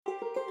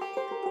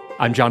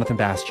I'm Jonathan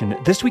Bastian.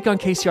 This week on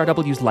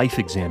KCRW's Life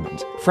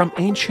Examined, from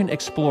ancient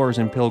explorers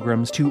and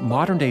pilgrims to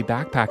modern-day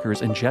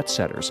backpackers and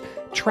jet-setters,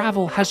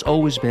 travel has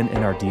always been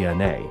in our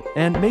DNA,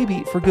 and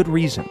maybe for good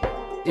reason.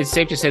 It's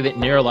safe to say that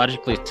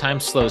neurologically, time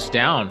slows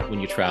down when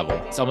you travel.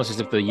 It's almost as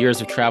if the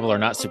years of travel are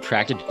not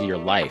subtracted to your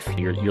life.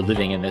 You're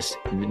living in this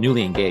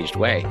newly engaged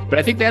way. But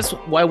I think that's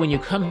why when you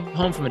come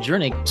home from a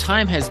journey,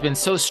 time has been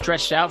so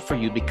stretched out for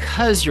you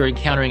because you're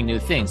encountering new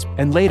things.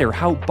 And later,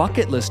 how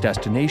bucket list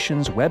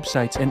destinations,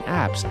 websites, and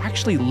apps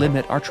actually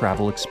limit our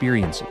travel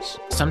experiences.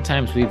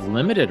 Sometimes we've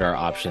limited our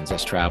options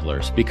as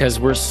travelers because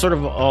we're sort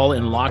of all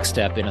in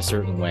lockstep in a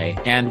certain way,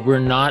 and we're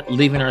not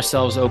leaving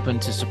ourselves open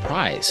to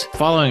surprise.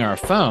 Following our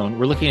phone,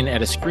 we're looking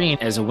at a screen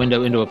as a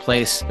window into a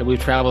place that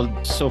we've traveled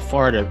so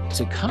far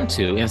to come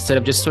to, instead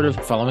of just sort of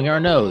following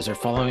our nose or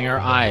following our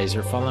eyes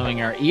or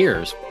following our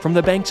ears. From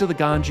the banks of the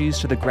Ganges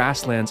to the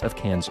grasslands of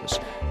Kansas,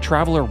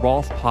 traveler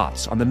Rolf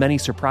Potts on the many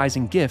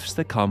surprising gifts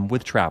that come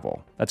with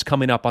travel. That's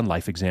coming up on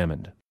Life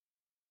Examined.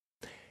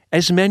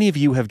 As many of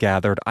you have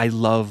gathered, I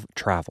love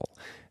travel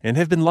and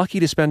have been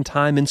lucky to spend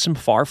time in some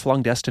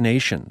far-flung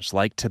destinations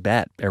like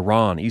Tibet,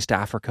 Iran, East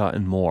Africa,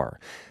 and more.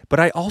 But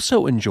I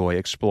also enjoy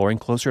exploring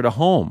closer to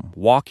home,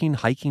 walking,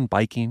 hiking,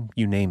 biking,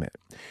 you name it.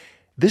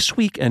 This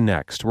week and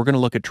next, we're going to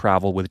look at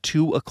travel with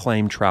two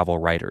acclaimed travel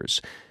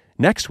writers.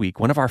 Next week,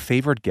 one of our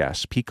favorite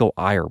guests, Pico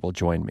Iyer, will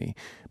join me.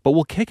 But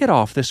we'll kick it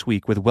off this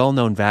week with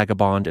well-known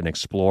vagabond and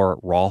explorer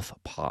Rolf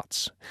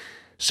Potts.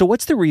 So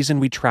what's the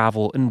reason we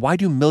travel, and why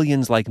do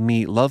millions like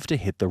me love to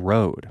hit the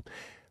road?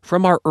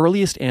 From our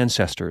earliest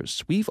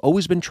ancestors, we've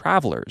always been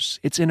travelers.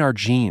 It's in our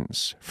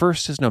genes,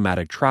 first as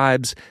nomadic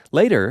tribes,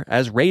 later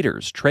as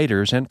raiders,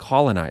 traders, and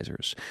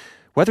colonizers.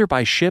 Whether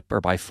by ship or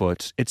by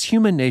foot, it's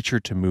human nature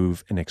to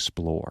move and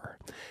explore.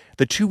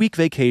 The 2-week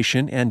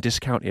vacation and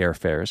discount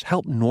airfares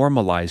help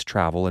normalize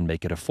travel and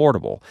make it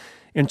affordable.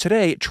 And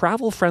today,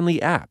 travel-friendly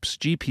apps,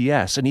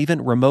 GPS, and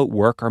even remote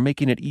work are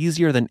making it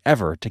easier than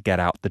ever to get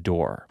out the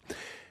door.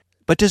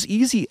 But does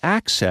easy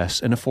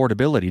access and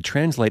affordability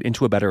translate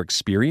into a better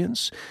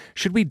experience?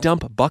 Should we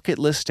dump bucket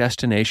list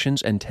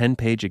destinations and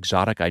 10-page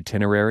exotic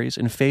itineraries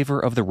in favor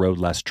of the road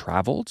less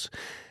traveled?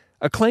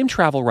 Acclaimed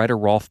travel writer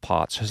Rolf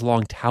Potts has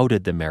long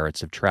touted the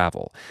merits of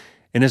travel.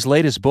 In his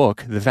latest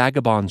book, The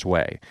Vagabond's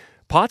Way,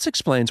 Potts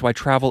explains why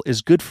travel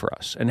is good for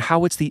us and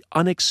how it's the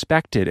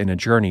unexpected in a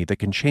journey that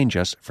can change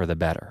us for the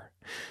better.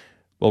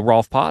 Well,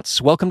 Rolf Potts,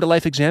 welcome to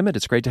Life Examined.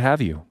 It's great to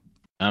have you.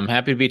 I'm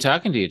happy to be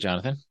talking to you,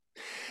 Jonathan.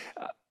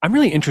 I'm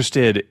really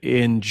interested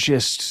in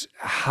just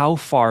how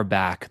far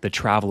back the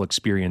travel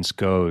experience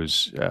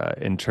goes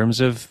in terms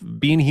of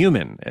being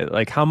human.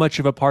 Like, how much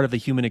of a part of the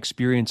human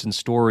experience and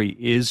story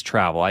is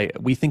travel?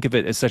 We think of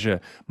it as such a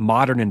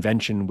modern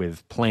invention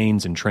with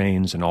planes and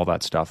trains and all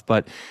that stuff.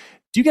 But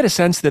do you get a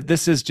sense that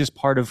this is just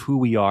part of who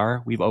we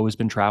are? We've always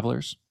been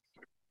travelers?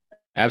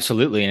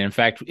 Absolutely. And in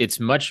fact, it's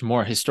much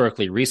more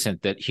historically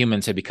recent that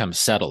humans have become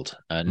settled.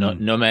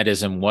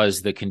 Nomadism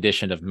was the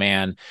condition of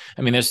man.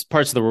 I mean, there's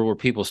parts of the world where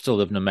people still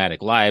live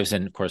nomadic lives.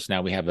 And of course,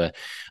 now we have a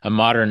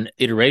modern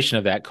iteration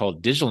of that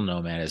called digital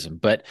nomadism.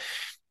 But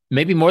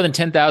maybe more than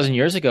 10,000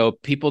 years ago,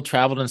 people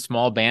traveled in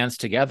small bands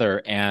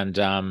together, and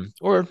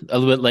or a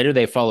little bit later,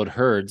 they followed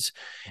herds.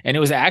 And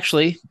it was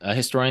actually,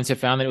 historians have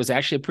found that it was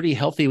actually a pretty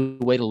healthy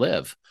way to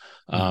live.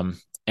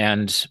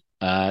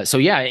 So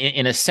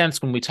in a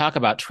sense, when we talk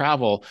about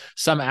travel,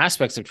 some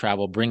aspects of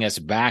travel bring us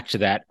back to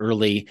that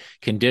early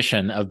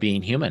condition of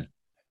being human.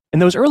 In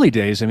those early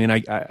days, I mean,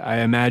 I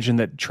imagine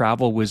that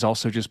travel was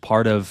also just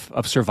part of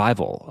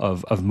survival,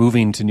 of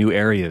moving to new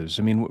areas.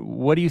 I mean,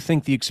 what do you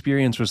think the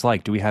experience was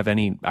like? Do we have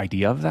any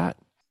idea of that?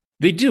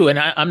 They do. And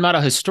I'm not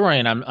a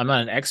historian. I'm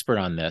not an expert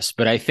on this,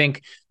 but I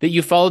think that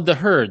you followed the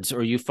herds,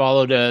 or you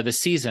followed the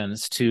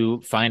seasons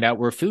to find out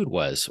where food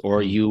was,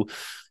 or you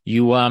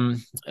were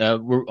on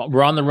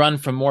the run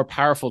from more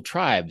powerful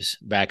tribes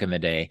back in the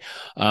day.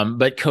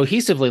 But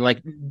cohesively,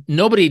 like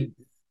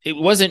it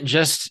wasn't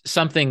just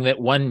something that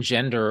one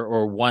gender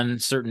or one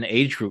certain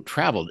age group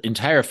traveled.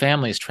 Entire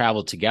families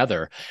traveled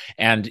together,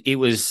 and it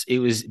was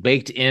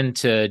baked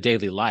into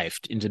daily life,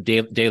 into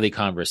daily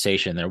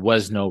conversation. There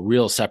was no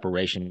real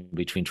separation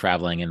between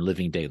traveling and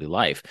living daily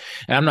life.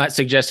 And I'm not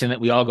suggesting that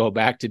we all go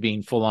back to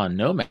being full-on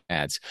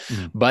nomads,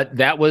 but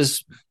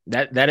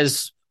that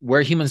is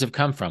where humans have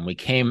come from. We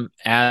came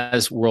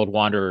as world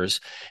wanderers,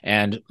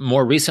 and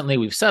more recently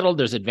we've settled.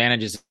 There's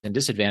advantages and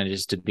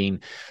disadvantages to being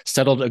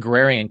settled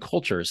agrarian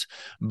cultures,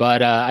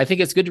 but I think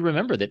it's good to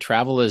remember that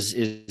travel is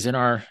in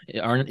our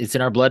it's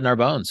in our blood and our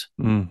bones.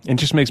 It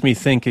just makes me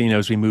think,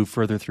 as we move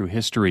further through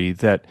history,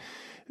 that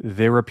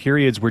there were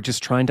periods we're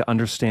just trying to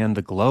understand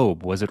the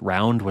globe. Was it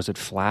round? Was it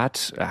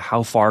flat?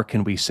 How far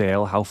can we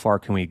sail? How far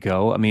can we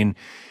go? I mean,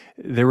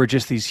 there were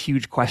just these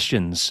huge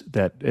questions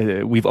that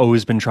we've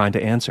always been trying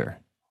to answer.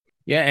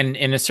 Yeah, and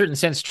in a certain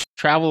sense,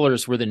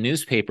 travelers were the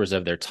newspapers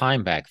of their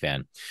time back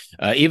then.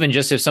 Even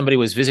just if somebody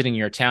was visiting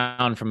your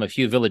town from a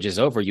few villages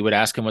over, you would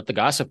ask them what the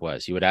gossip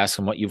was. You would ask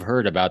them what you've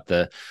heard about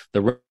the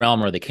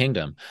realm or the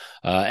kingdom.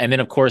 And then,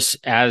 of course,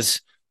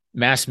 as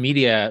mass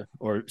media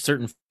or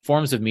certain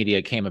forms of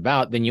media came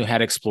about, then you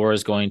had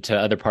explorers going to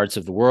other parts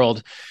of the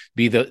world,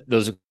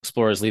 those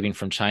explorers leaving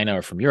from China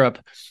or from Europe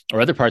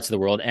or other parts of the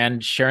world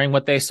and sharing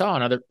what they saw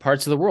in other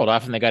parts of the world.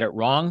 Often they got it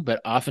wrong,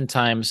 but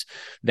oftentimes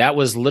that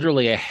was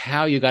literally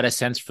how you got a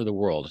sense for the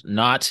world,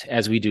 not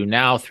as we do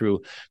now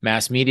through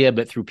mass media,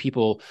 but through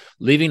people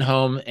leaving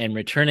home and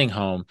returning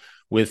home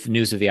with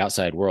news of the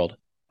outside world.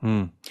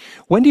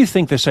 When do you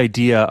think this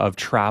idea of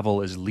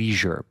travel as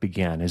leisure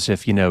began? As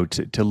if,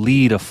 to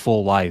lead a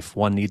full life,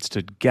 one needs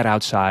to get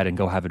outside and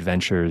go have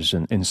adventures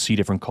and see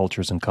different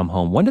cultures and come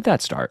home. When did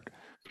that start?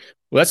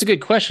 Well, that's a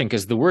good question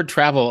because the word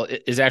travel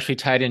is actually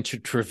tied into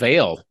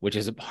travail, which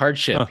is a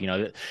hardship.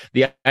 Huh.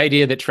 The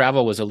idea that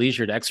travel was a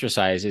leisured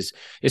exercise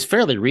is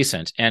fairly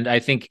recent. And I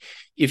think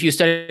if you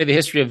study the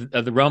history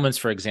of the Romans,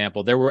 for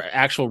example, there were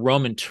actual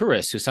Roman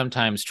tourists who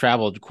sometimes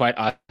traveled quite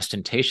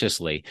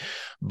ostentatiously.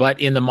 But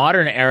in the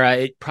modern era,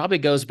 it probably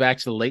goes back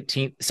to the late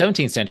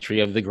 17th century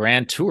of the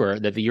grand tour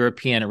that the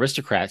European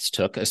aristocrats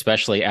took,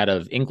 especially out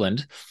of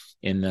England,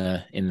 in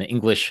the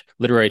English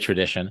literary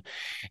tradition.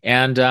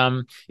 And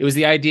it was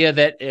the idea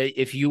that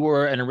if you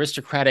were an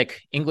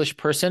aristocratic English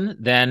person,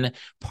 then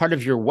part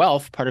of your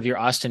wealth, part of your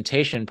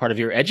ostentation, part of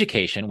your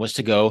education was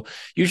to go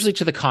usually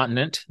to the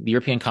continent, the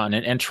European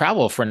continent, and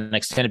travel for an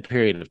extended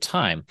period of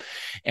time.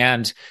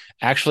 And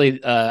actually,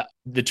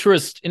 the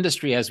tourist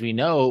industry, as we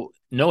know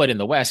it in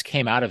the West,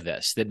 came out of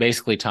this, that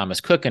basically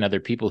Thomas Cook and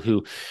other people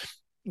who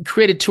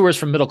created tours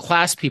for middle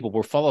class people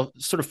were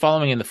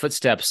following in the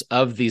footsteps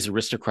of these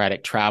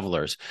aristocratic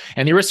travelers.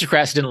 And the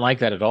aristocrats didn't like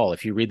that at all.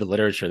 If you read the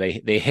literature,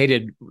 they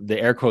hated the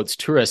air quotes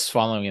tourists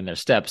following in their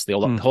steps. The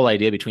whole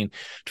idea between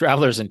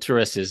travelers and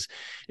tourists is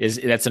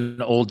that's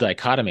an old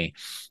dichotomy.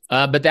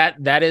 But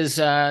that is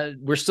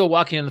we're still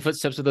walking in the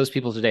footsteps of those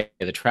people today.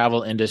 The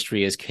travel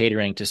industry is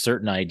catering to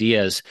certain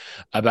ideas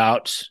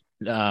about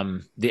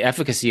the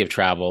efficacy of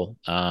travel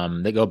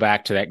that go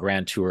back to that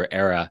grand tour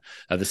era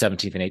of the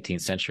 17th and 18th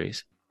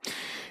centuries.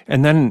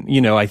 And then,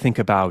 I think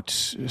about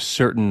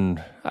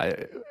certain,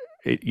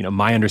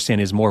 my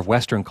understanding is more of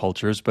Western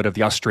cultures, but of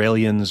the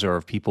Australians or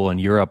of people in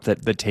Europe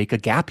that take a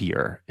gap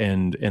year.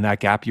 And in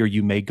that gap year,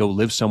 you may go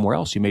live somewhere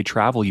else. You may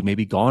travel. You may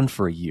be gone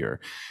for a year.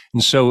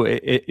 And so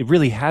it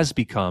really has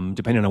become,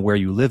 depending on where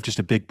you live, just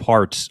a big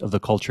part of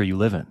the culture you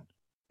live in.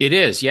 It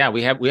is, yeah.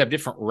 We have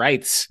different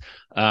rites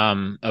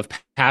of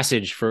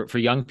passage for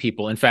young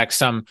people. In fact,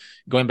 some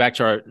going back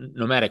to our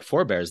nomadic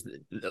forebears,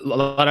 a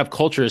lot of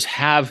cultures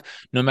have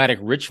nomadic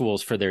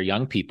rituals for their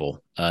young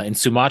people. In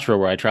Sumatra,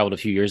 where I traveled a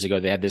few years ago,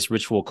 they had this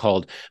ritual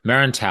called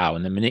Merantau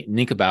in the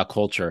Minangkabau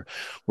culture,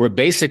 where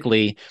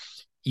basically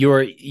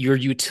your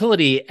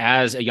utility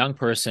as a young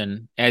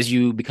person, as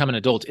you become an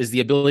adult, is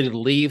the ability to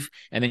leave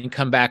and then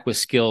come back with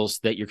skills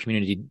that your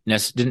community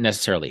didn't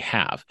necessarily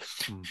have.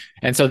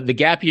 And so the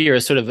gap year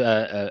is sort of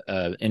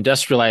a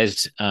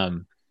industrialized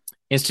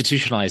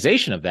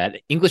institutionalization of that.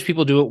 English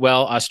people do it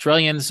well.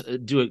 Australians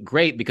do it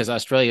great because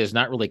Australia is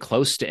not really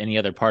close to any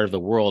other part of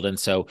the world. And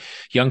so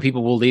young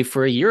people will leave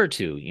for a year or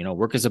two,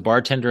 work as a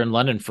bartender in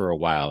London for a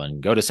while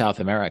and go to South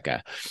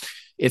America.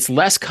 It's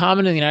less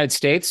common in the United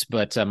States,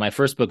 but my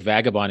first book,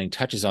 Vagabonding,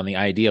 touches on the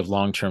idea of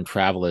long-term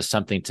travel as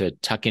something to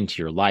tuck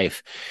into your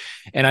life.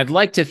 And I'd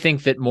like to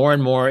think that more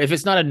and more, if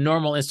it's not a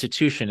normal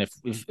institution,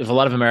 if a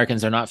lot of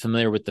Americans are not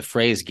familiar with the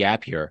phrase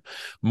gap year,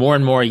 more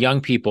and more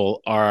young people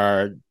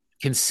are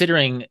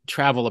considering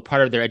travel a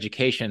part of their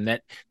education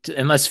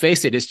and let's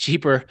face it, is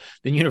cheaper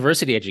than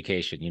university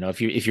education.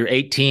 If you're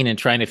 18 and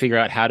trying to figure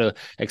out how to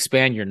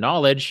expand your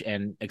knowledge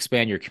and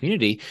expand your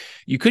community,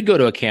 you could go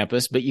to a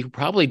campus, but you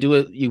probably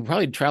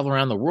travel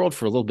around the world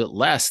for a little bit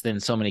less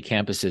than so many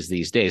campuses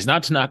these days.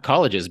 Not to knock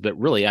colleges, but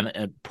really on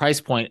a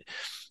price point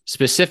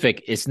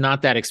specific, it's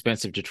not that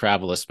expensive to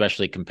travel,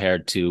 especially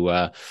compared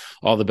to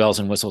all the bells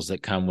and whistles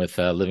that come with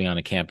living on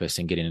a campus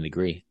and getting a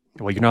degree.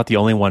 Well, you're not the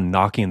only one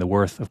knocking the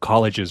worth of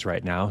colleges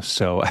right now,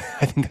 so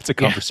I think that's a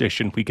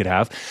conversation we could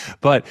have.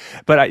 But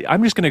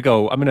I'm just going to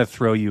go. I'm going to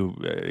throw you.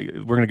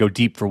 We're going to go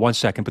deep for 1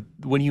 second. But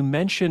when you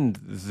mentioned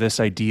this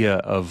idea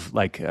of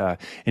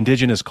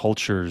indigenous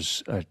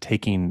cultures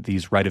taking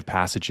these rite of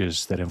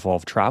passages that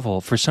involve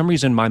travel, for some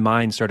reason my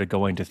mind started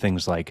going to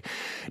things like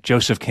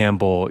Joseph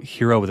Campbell,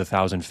 Hero with a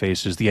Thousand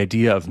Faces, the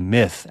idea of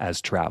myth as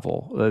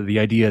travel, the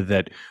idea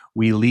that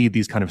we lead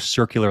these kind of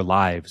circular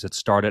lives that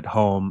start at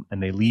home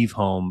and they leave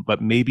home,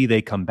 but maybe they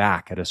come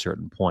back at a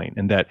certain point,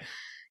 and that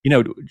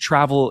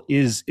travel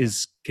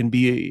can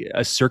be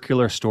a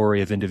circular story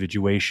of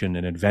individuation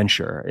and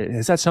adventure.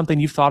 Is that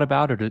something you've thought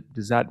about, or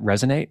does that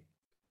resonate?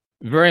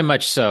 Very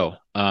much so.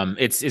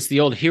 It's the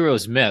old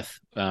hero's myth.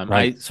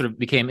 Right. I sort of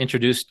became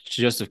introduced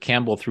to Joseph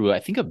Campbell through, I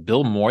think, a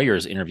Bill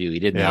Moyers interview he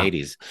did in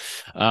the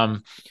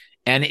 80s.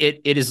 And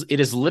it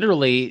is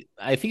literally,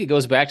 I think it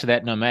goes back to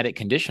that nomadic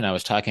condition I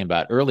was talking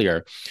about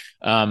earlier,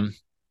 or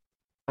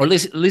at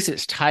least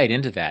it's tied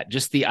into that.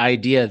 Just the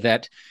idea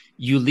that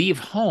you leave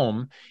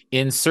home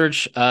in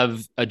search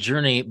of a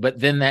journey, but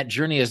then that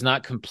journey is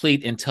not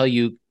complete until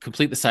you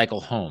complete the cycle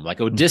home. Like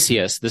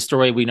Odysseus, the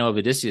story we know of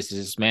Odysseus is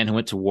this man who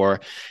went to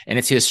war, and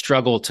it's his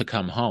struggle to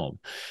come home.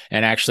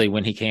 And actually,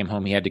 when he came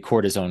home, he had to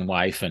court his own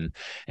wife, and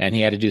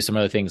he had to do some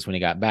other things when he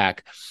got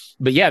back.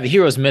 But yeah, the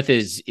hero's myth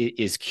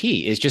is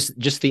key. It's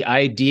just the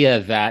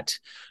idea that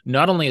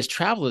not only is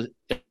travel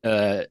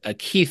a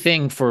key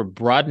thing for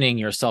broadening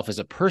yourself as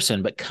a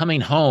person, but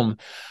coming home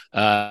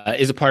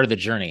is a part of the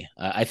journey.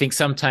 I think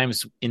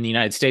sometimes in the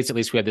United States, at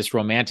least, we have this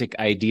romantic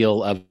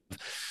ideal of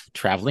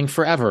traveling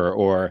forever,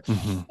 or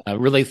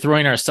really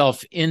throwing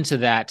ourselves into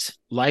that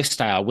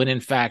lifestyle, when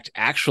in fact,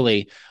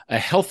 actually, a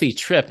healthy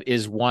trip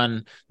is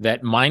one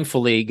that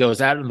mindfully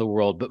goes out in the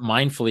world, but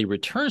mindfully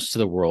returns to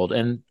the world.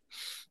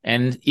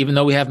 And even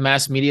though we have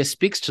mass media,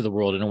 speaks to the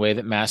world in a way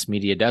that mass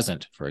media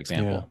doesn't, for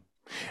example. Yeah.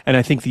 And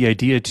I think the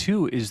idea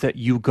too is that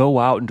you go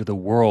out into the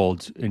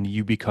world and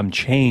you become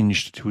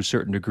changed to a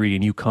certain degree,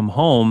 and you come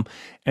home,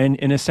 and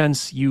in a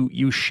sense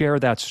you share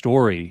that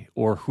story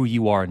or who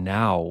you are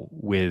now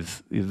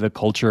with the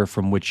culture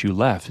from which you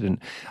left. And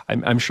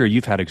I'm sure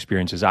you've had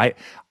experiences. I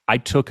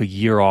took a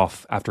year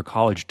off after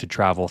college to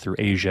travel through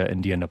Asia,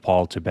 India,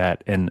 Nepal,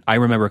 Tibet, and I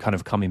remember kind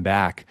of coming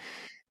back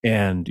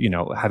and,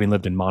 having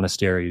lived in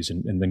monasteries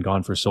and been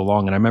gone for so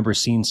long. And I remember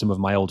seeing some of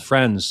my old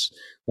friends,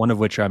 one of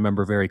which I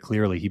remember very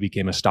clearly. He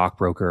became a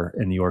stockbroker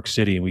in New York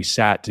City, and we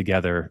sat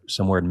together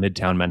somewhere in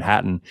Midtown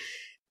Manhattan.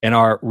 And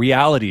our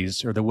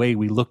realities, or the way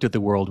we looked at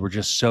the world, were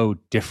just so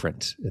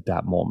different at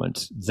that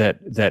moment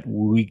that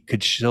we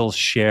could still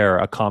share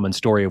a common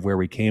story of where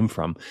we came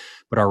from,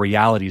 but our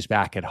realities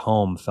back at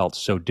home felt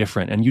so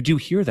different. And you do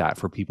hear that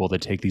for people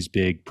that take these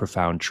big,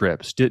 profound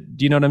trips. Do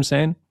you know what I'm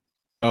saying?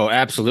 Oh,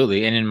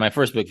 absolutely. And in my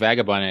first book,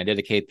 Vagabond, I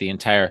dedicate the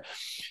entire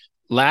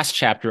last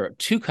chapter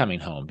to coming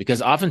home, because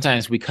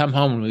oftentimes we come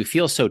home and we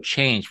feel so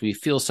changed, we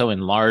feel so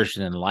enlarged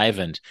and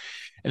enlivened.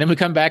 And then we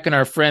come back and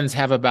our friends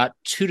have about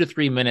 2 to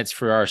 3 minutes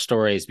for our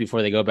stories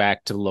before they go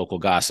back to the local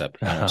gossip,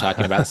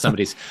 talking about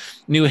somebody's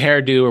new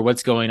hairdo or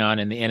what's going on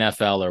in the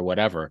NFL or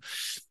whatever.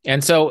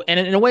 And so, and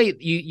in a way,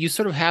 you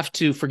sort of have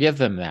to forgive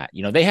them that,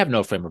 they have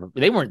no frame of,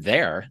 they weren't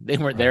there. They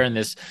weren't there in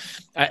this.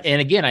 And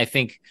again, I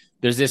think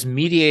there's this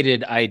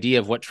mediated idea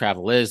of what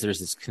travel is. There's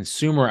this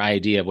consumer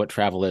idea of what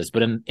travel is.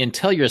 But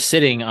until you're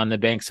sitting on the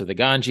banks of the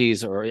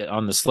Ganges or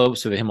on the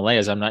slopes of the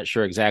Himalayas, I'm not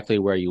sure exactly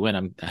where you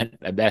went.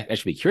 I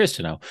should be curious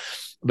to know.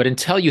 But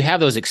until you have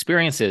those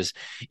experiences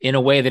in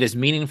a way that is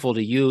meaningful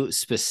to you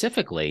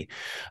specifically,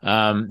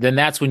 then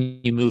that's when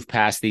you move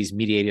past these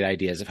mediated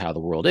ideas of how the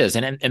world is.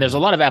 And there's a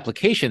lot of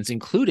applications,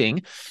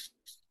 including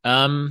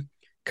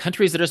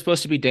countries that are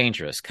supposed to be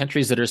dangerous,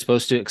 countries that are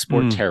supposed to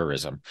export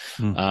terrorism.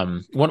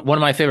 One of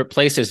my favorite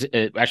places,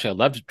 actually, I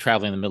loved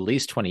traveling in the Middle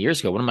East 20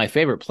 years ago. One of my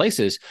favorite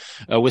places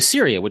was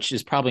Syria, which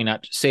is probably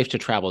not safe to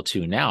travel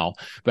to now,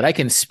 but I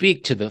can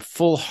speak to the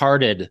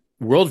full-hearted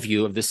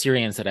worldview of the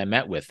Syrians that I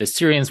met with. The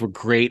Syrians were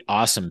great,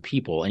 awesome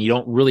people, and you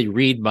don't really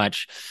read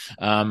much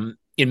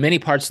in many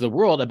parts of the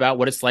world about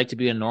what it's like to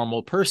be a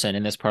normal person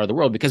in this part of the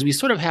world, because we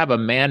sort of have a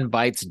man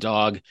bites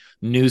dog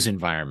news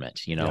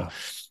environment,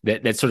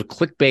 that sort of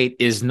clickbait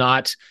is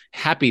not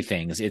happy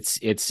things. It's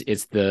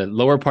the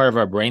lower part of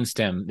our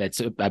brainstem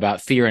that's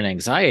about fear and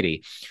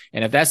anxiety.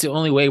 And if that's the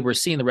only way we're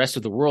seeing the rest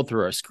of the world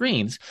through our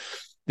screens,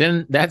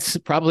 then that's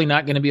probably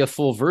not going to be a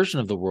full version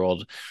of the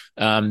world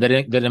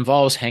that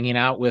involves hanging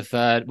out with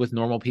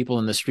normal people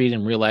in the street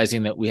and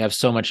realizing that we have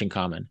so much in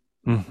common.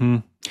 Mm-hmm.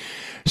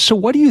 So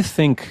what do you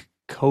think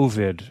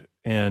COVID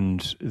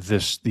and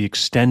the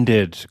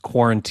extended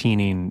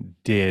quarantining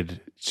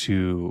did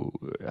to,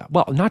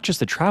 well, not just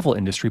the travel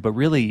industry, but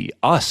really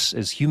us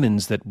as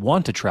humans that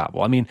want to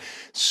travel? I mean,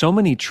 so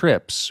many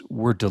trips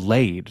were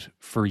delayed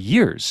for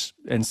years,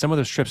 and some of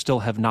those trips still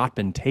have not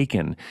been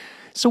taken.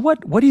 So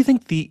what do you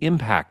think the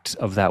impact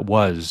of that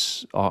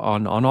was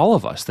on all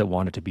of us that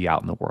wanted to be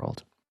out in the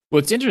world? Well,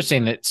 it's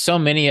interesting that so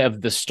many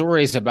of the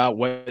stories about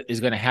what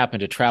is going to happen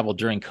to travel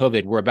during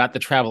COVID were about the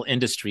travel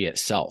industry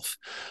itself.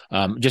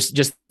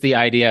 Just the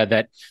idea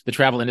that the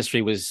travel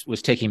industry was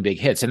taking big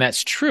hits, and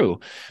that's true.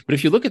 But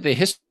if you look at the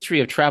history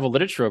of travel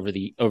literature over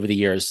the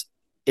years,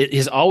 it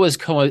has always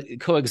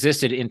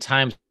coexisted in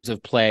times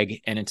of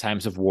plague and in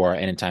times of war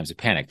and in times of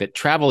panic. That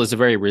travel is a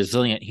very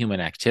resilient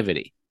human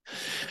activity.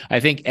 I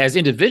think as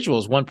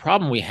individuals, one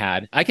problem we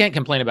had, I can't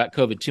complain about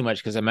COVID too much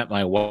because I met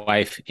my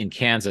wife in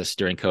Kansas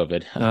during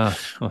COVID.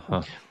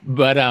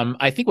 But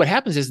I think what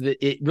happens is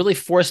that it really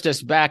forced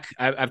us back.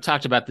 I've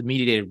talked about the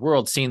mediated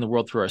world, seeing the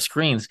world through our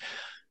screens.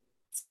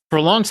 For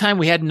a long time,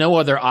 we had no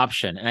other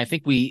option. And I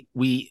think we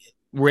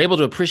were able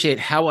to appreciate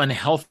how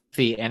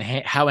unhealthy and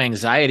how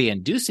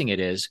anxiety-inducing it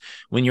is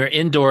when you're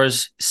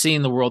indoors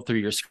seeing the world through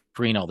your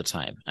screen all the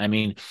time. I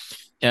mean,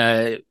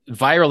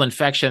 viral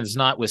infections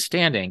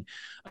notwithstanding,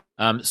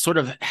 sort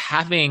of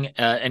having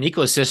an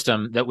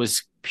ecosystem that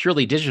was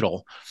purely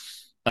digital,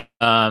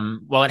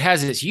 while it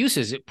has its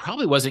uses, it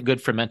probably wasn't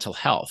good for mental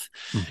health.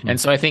 Mm-hmm. And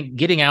so I think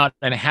getting out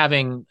and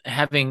having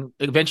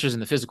adventures in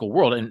the physical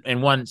world,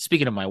 and one,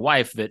 speaking of my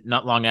wife, that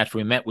not long after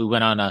we met, we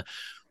went on a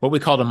what we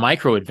called a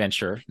micro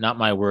adventure. Not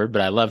my word,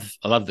 but I love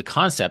the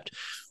concept.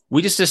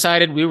 We just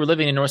decided, we were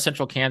living in north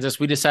central Kansas.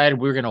 We decided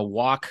we were going to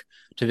walk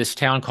to this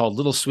town called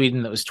Little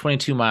Sweden that was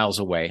 22 miles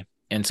away.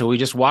 And so we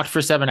just walked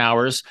for 7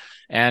 hours,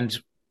 and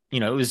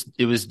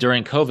it was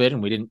during COVID,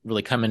 and we didn't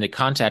really come into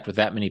contact with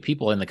that many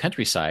people in the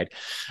countryside.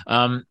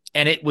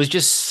 And it was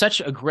just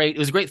it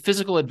was a great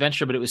physical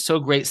adventure, but it was so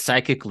great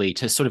psychically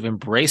to sort of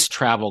embrace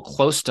travel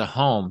close to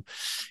home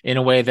in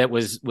a way that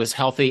was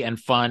healthy and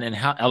fun, and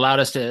allowed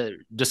us to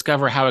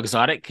discover how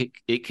exotic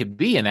it could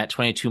be in that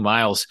 22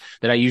 miles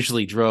that I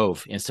usually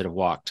drove instead of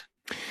walked.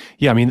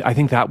 Yeah, I mean, I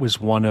think that was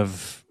one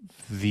of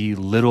the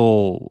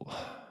little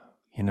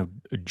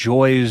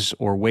joys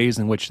or ways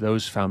in which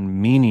those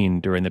found meaning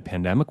during the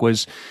pandemic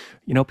was,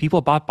 people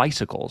bought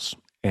bicycles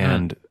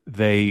and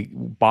they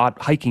bought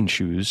hiking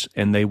shoes,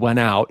 and they went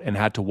out and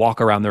had to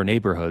walk around their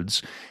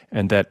neighborhoods.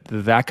 And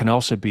that can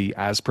also be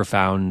as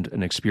profound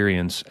an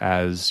experience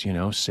as,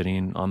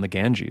 sitting on the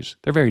Ganges.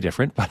 They're very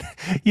different, but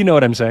you know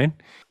what I'm saying?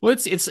 Well,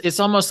 it's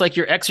almost like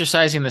you're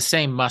exercising the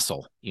same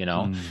muscle,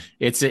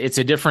 It's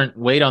a different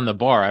weight on the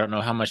bar. I don't know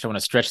how much I want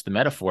to stretch the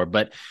metaphor,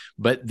 but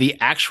the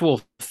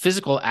actual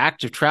physical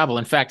act of travel.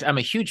 In fact, I'm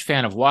a huge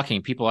fan of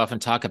walking. People often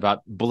talk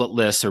about bullet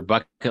lists or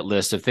bucket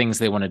lists of things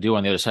they want to do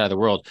on the other side of the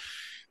world.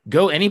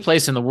 Go any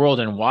place in the world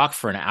and walk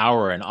for an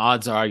hour, and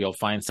odds are you'll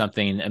find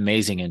something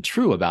amazing and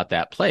true about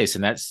that place.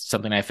 And that's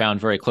something I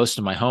found very close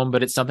to my home,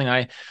 but it's something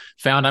I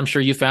found, I'm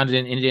sure you found it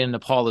in India and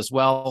Nepal as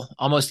well,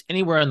 almost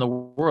anywhere in the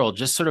world,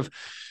 just sort of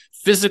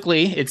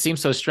physically. It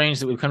seems so strange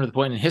that we've come to the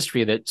point in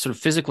history that sort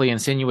of physically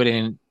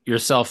insinuating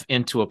yourself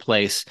into a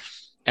place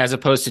as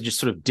opposed to just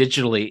sort of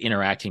digitally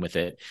interacting with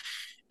it.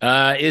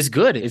 Is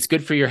good. It's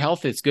good for your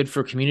health. It's good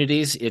for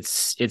communities.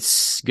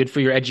 It's good for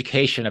your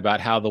education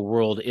about how the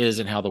world is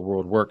and how the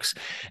world works.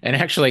 And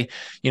actually,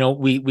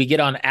 we get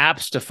on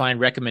apps to find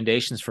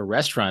recommendations for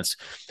restaurants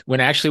when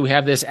actually we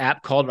have this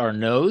app called our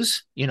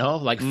nose,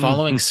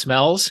 following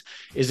smells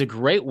is a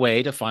great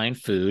way to find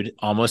food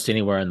almost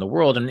anywhere in the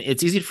world. And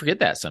it's easy to forget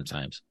that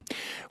sometimes.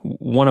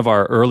 One of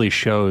our early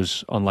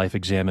shows on Life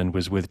Examined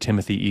was with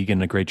Timothy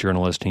Egan, a great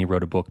journalist, and he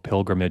wrote a book,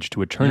 Pilgrimage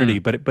to Eternity.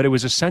 But it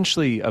was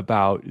essentially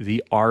about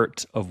the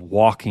art of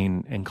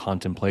walking and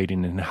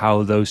contemplating, and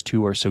how those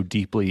two are so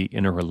deeply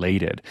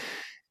interrelated.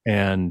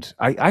 And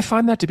I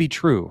find that to be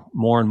true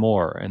more and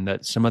more, and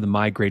that some of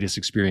my greatest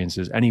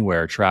experiences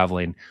anywhere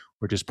traveling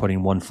were just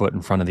putting one foot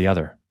in front of the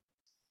other.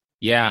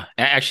 Yeah,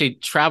 actually,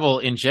 travel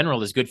in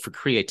general is good for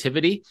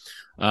creativity.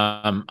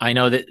 I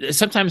know that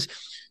sometimes,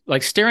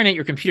 like staring at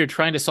your computer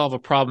trying to solve a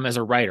problem as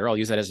a writer, I'll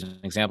use that as an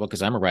example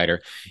because I'm a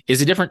writer,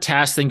 is a different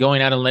task than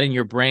going out and letting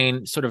your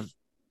brain sort of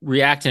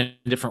react in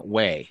a different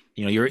way.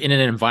 You're in an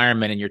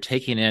environment and you're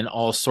taking in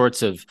all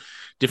sorts of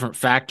different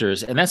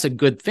factors, and that's a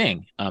good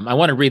thing. I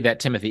want to read that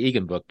Timothy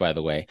Egan book, by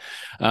the way.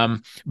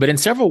 But in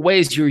several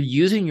ways, you're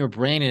using your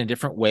brain in a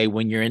different way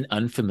when you're in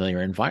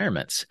unfamiliar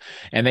environments.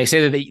 And they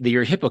say that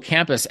your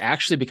hippocampus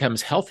actually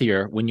becomes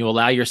healthier when you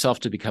allow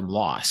yourself to become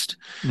lost,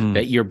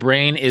 that your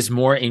brain is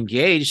more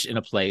engaged in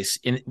a place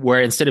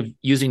where instead of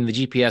using the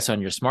GPS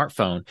on your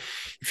smartphone,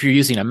 if you're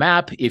using a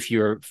map, if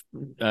you're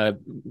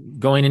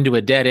going into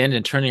a dead end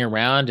and turning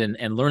around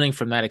and learning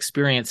from that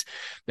experience,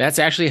 that's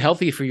actually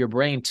healthy for your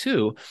brain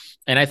too.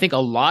 And I think a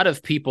lot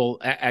of people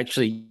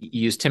actually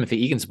use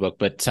Timothy Egan's book,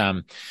 but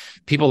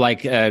people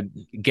like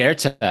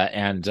Goethe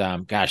and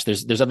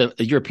there's other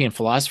European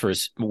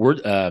philosophers,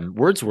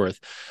 Wordsworth.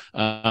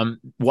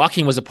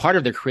 Walking was a part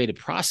of their creative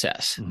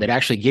process. That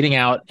actually getting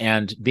out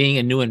and being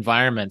in new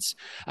environments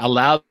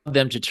allowed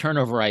them to turn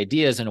over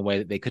ideas in a way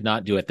that they could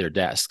not do at their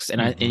desks.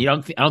 And I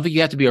don't think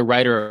you have to be a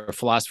writer or a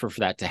philosopher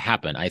for that to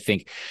happen. I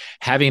think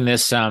having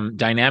this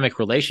dynamic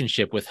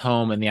relationship with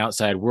home and the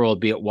outside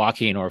world, be it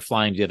walking or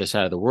flying to the other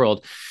side of the world,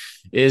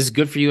 is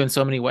good for you in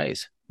so many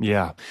ways.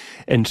 Yeah.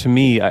 And to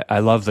me, I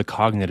love the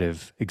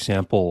cognitive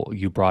example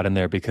you brought in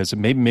there, because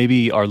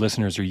maybe our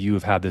listeners or you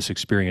have had this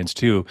experience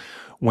too.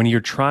 When you're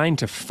trying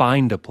to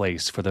find a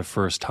place for the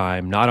first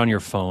time, not on your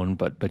phone,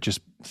 but just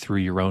through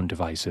your own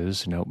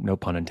devices, no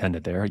pun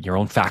intended there, your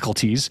own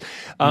faculties,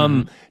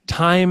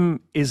 time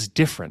is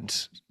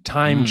different.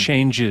 Time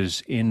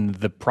changes in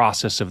the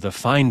process of the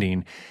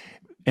finding.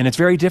 And it's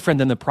very different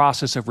than the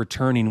process of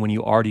returning when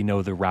you already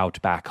know the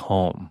route back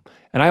home.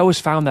 And I always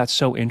found that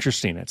so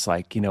interesting. It's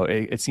like,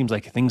 it seems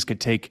like things could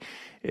take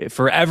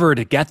forever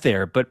to get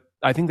there, but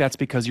I think that's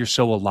because you're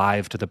so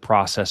alive to the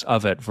process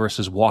of it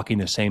versus walking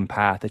the same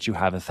path that you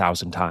have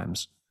 1,000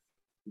 times.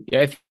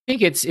 Yeah, I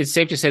think it's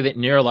safe to say that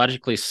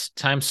neurologically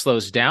time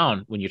slows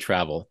down when you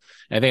travel.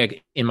 And I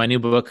think in my new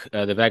book,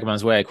 The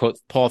Vagabond's Way, I quote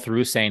Paul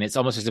Theroux saying, it's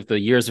almost as if the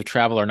years of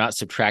travel are not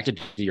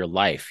subtracted to your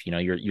life.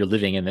 You're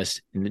living in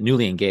this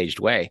newly engaged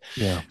way.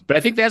 Yeah. But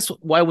I think that's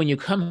why when you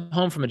come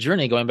home from a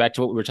journey, going back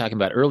to what we were talking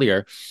about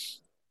earlier,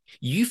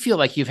 you feel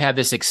like you've had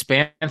this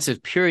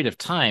expansive period of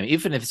time,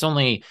 even if it's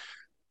only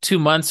 2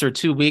 months or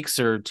 2 weeks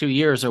or 2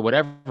 years or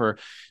whatever,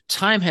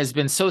 time has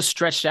been so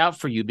stretched out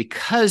for you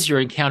because you're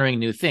encountering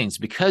new things,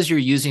 because you're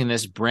using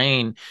this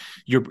brain,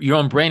 your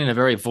own brain in a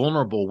very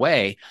vulnerable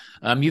way.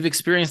 You've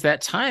experienced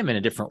that time in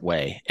a different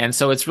way. And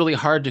so it's really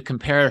hard to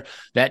compare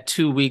that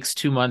 2 weeks,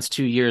 2 months,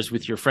 2 years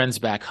with your friends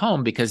back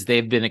home because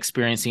they've been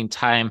experiencing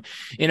time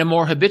in a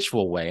more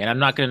habitual way. And I'm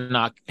not going to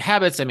knock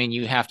habits. I mean,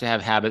 you have to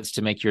have habits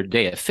to make your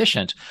day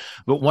efficient.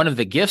 But one of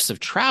the gifts of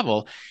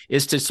travel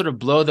is to sort of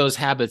blow those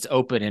habits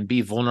open and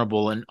be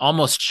vulnerable and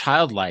almost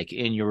childlike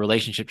in your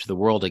relationship to the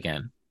world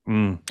again.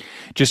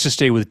 Just to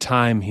stay with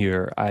time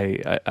here,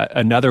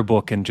 another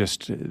book and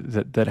just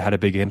that had a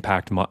big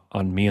impact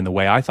on me and the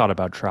way I thought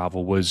about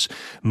travel was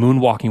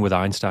Moonwalking with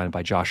Einstein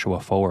by Joshua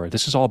Foer.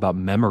 This is all about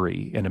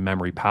memory in a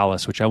memory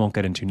palace, which I won't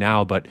get into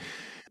now, but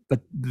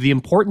the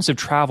importance of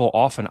travel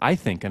often, I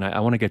think, and I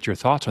want to get your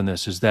thoughts on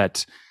this, is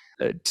that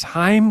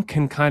time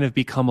can kind of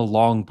become a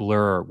long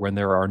blur when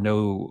there are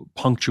no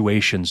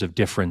punctuations of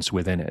difference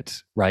within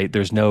it, right?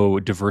 There's no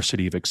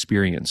diversity of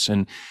experience.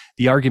 And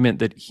the argument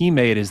that he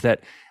made is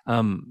that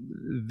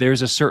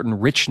there's a certain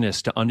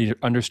richness to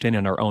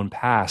understanding our own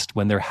past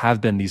when there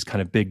have been these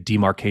kind of big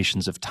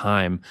demarcations of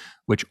time,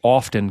 which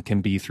often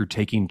can be through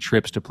taking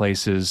trips to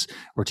places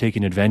or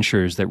taking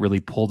adventures that really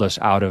pulled us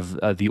out of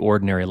the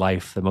ordinary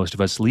life that most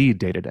of us lead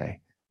day to day.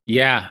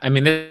 Yeah, I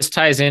mean, this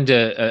ties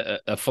into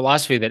a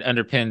philosophy that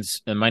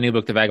underpins my new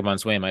book, The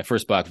Vagabond's Way, and my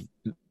first book,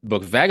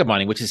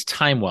 Vagabonding, which is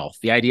time wealth.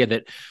 The idea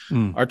that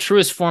our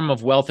truest form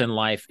of wealth in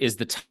life is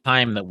the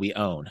time that we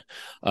own.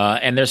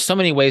 And there's so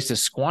many ways to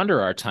squander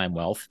our time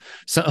wealth.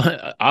 So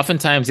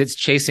oftentimes it's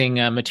chasing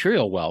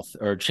material wealth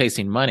or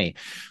chasing money,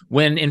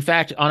 when in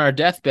fact, on our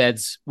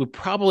deathbeds, we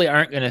probably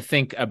aren't going to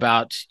think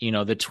about,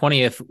 the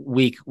 20th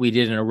week we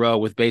did in a row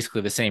with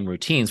basically the same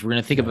routines. We're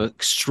going to think of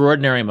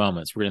extraordinary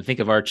moments. We're going to think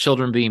of our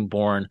children being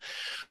born.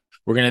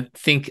 We're going to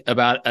think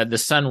about the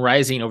sun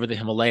rising over the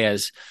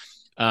Himalayas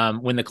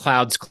when the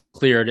clouds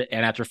cleared,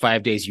 and after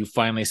 5 days, you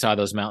finally saw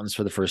those mountains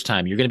for the first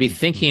time. You're going to be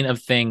thinking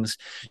of things.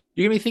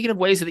 You're going to be thinking of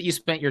ways that you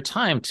spent your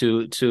time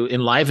to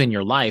enliven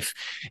your life.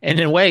 And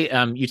in a way,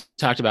 you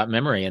talked about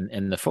memory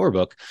in the Foer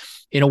book.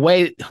 In a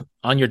way,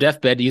 on your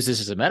deathbed, to use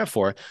this as a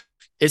metaphor,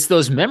 it's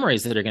those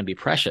memories that are going to be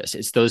precious.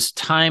 It's those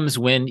times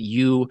when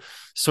you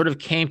sort of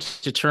came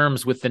to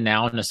terms with the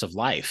nowness of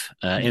life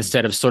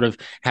instead of sort of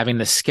having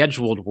the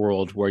scheduled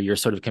world where you're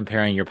sort of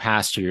comparing your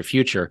past to your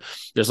future.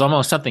 There's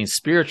almost something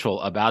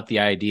spiritual about the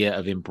idea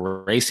of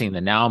embracing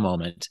the now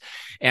moment.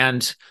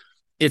 And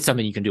it's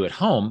something you can do at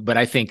home, but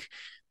I think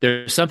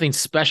there's something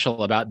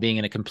special about being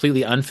in a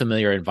completely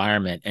unfamiliar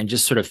environment and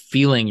just sort of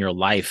feeling your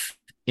life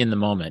in the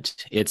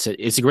moment. It's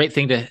a great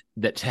thing to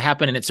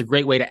happen, and it's a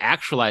great way to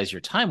actualize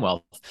your time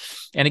wealth.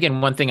 And again,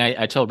 one thing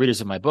I tell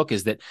readers of my book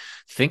is that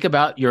think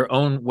about your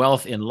own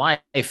wealth in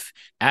life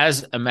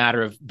as a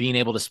matter of being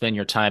able to spend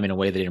your time in a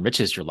way that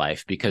enriches your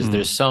life, because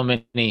there's so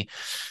many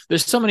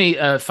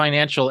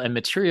financial and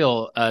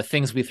material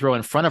things we throw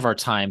in front of our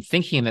time,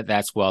 thinking that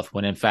that's wealth,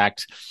 when in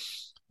fact,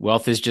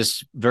 wealth is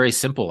just very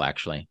simple,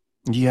 actually.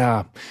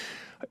 Yeah.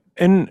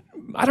 And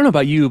I don't know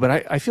about you,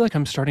 but I feel like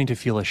I'm starting to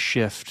feel a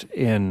shift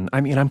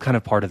I'm kind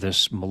of part of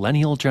this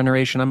millennial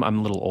generation. I'm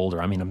a little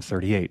older. I'm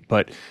 38,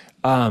 but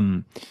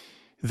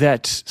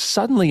that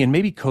suddenly, and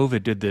maybe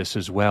COVID did this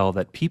as well,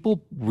 that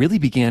people really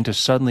began to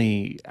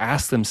suddenly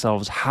ask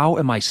themselves, how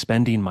am I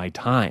spending my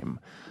time?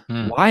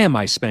 Why am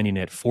I spending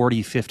it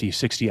 40, 50,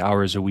 60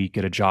 hours a week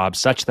at a job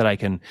such that I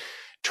can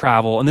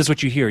travel? And this is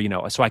what you hear,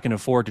 so I can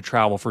afford to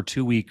travel for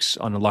 2 weeks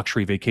on a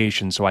luxury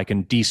vacation so I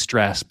can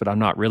de-stress, but I'm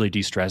not really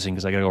de-stressing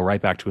because I got to go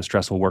right back to a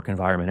stressful work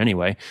environment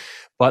anyway.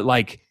 But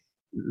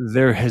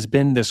there has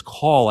been this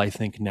call, I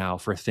think, now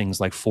for things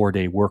like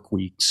 4-day work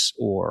weeks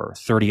or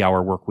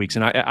 30-hour work weeks.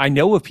 And I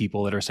know of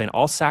people that are saying,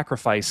 I'll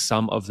sacrifice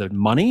some of the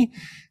money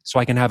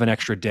so I can have an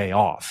extra day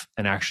off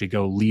and actually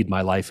go lead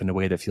my life in a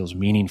way that feels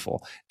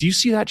meaningful. Do you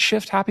see that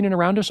shift happening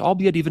around us,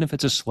 albeit even if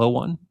it's a slow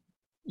one?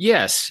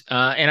 Yes.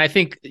 And I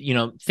think,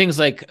 things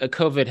like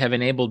COVID have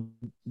enabled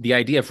the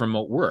idea of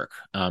remote work,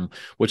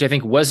 which I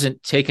think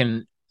wasn't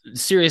taken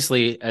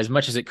seriously as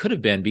much as it could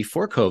have been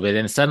before COVID.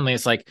 And suddenly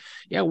it's like,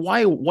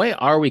 why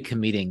are we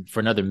committing for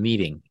another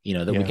meeting,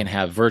 that we can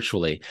have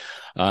virtually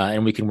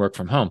and we can work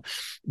from home?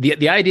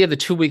 The idea of the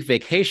 2-week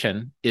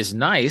vacation is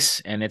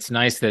nice. And it's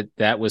nice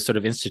that was sort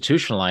of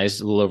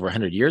institutionalized a little over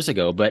 100 years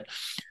ago. But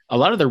a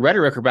lot of the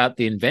rhetoric about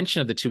the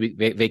invention of the 2-week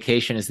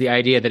vacation is the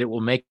idea that it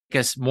will make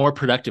us more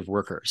productive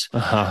workers.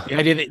 The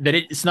idea that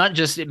it's not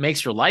just it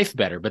makes your life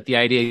better, but the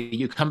idea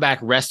you come back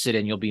rested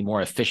and you'll be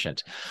more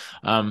efficient.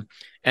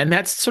 And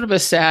that's sort of a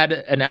sad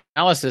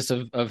analysis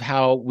of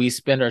how we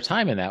spend our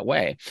time in that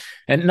way.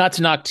 And not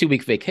to knock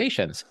 2-week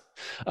vacations,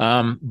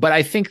 But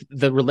I think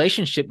the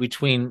relationship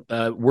between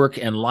work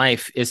and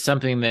life is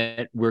something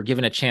that we're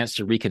given a chance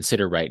to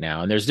reconsider right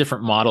now. And there's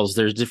different models.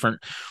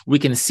 We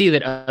can see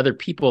that other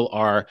people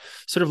are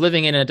sort of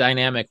living in a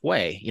dynamic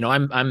way. You know,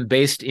 I'm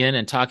based in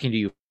and talking to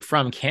you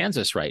from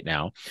Kansas right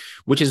now,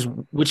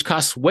 which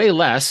costs way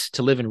less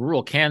to live in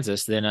rural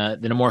Kansas than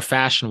a more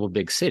fashionable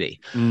big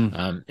city.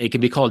 It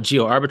can be called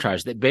geo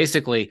arbitrage. That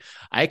basically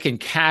I can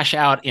cash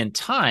out in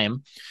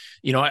time.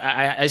 You know,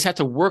 I just have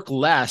to work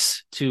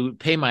less to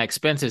pay my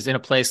expenses in a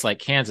place like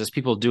Kansas.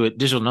 People do it.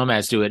 Digital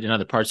nomads do it in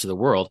other parts of the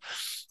world.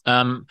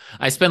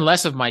 I spend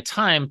less of my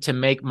time to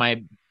meet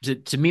my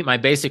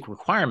basic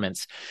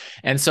requirements.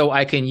 And so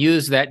I can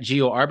use that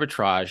geo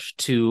arbitrage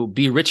to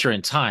be richer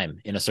in time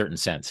in a certain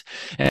sense.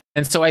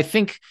 And so I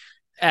think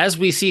as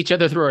we see each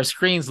other through our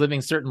screens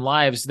living certain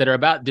lives that are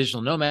about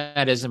digital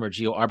nomadism or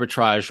geo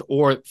arbitrage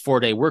or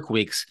 4-day work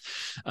weeks,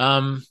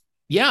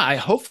 I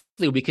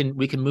hopefully we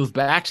can move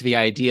back to the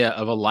idea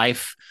of a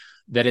life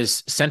that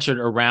is centered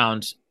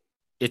around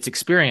its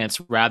experience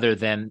rather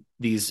than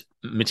these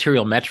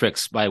material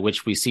metrics by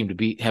which we seem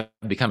to have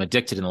become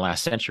addicted in the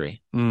last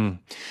century. You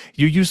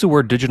use the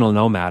word digital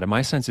nomad, and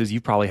my sense is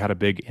you've probably had a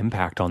big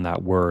impact on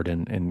that word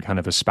and kind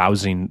of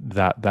espousing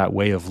that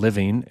way of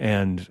living.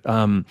 And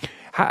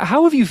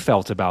how have you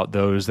felt about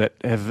those that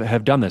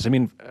have done this? I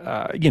mean,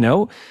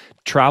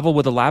 travel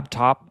with a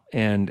laptop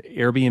and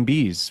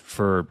Airbnbs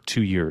for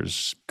 2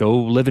 years, go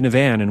live in a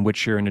van in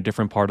which you're in a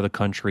different part of the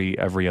country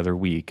every other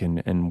week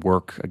and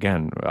work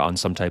again on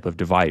some type of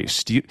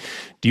device. Do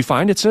you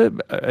find it's an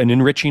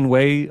enriching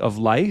way of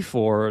life,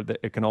 or that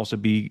it can also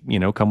be,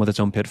 come with its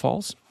own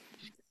pitfalls?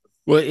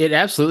 Well, it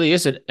absolutely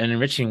is an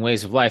enriching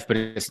ways of life, but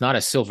it's not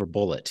a silver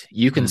bullet.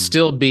 You can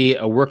still be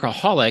a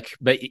workaholic,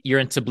 but you're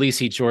in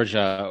Tbilisi,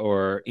 Georgia,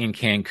 or in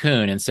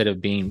Cancun instead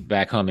of being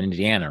back home in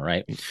Indiana,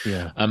 right?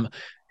 Yeah.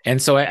 And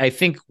so I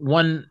think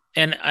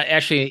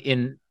actually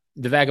in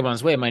The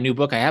Vagabond's Way, my new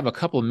book, I have a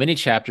couple of mini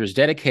chapters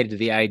dedicated to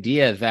the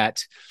idea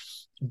that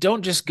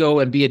don't just go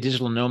and be a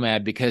digital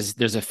nomad because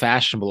there's a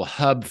fashionable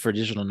hub for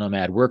digital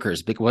nomad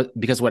workers.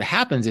 Because what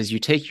happens is you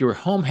take your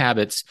home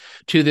habits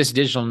to this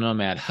digital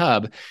nomad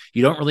hub.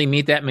 You don't really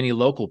meet that many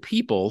local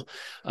people.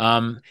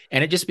 And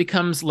it just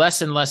becomes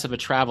less and less of a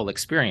travel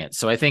experience.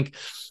 So I think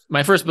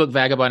my first book,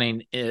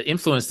 Vagabonding,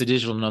 influenced the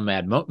digital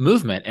nomad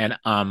movement. And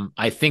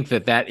I think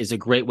that is a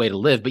great way to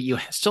live, but you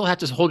still have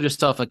to hold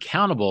yourself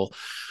accountable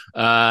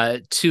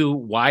to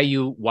why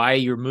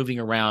you're moving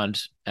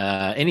around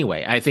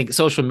anyway. I think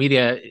social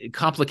media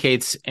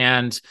complicates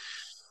and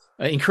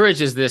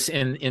encourages this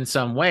in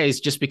some ways,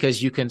 just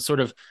because you can sort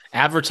of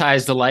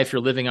advertise the life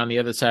you're living on the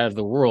other side of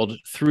the world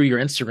through your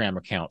Instagram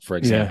account, for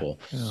example.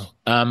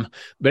 Yeah.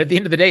 But at the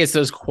end of the day, it's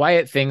those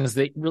quiet things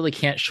that really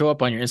can't show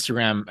up on your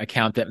Instagram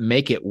account that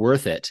make it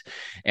worth it.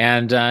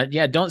 And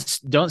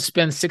don't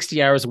spend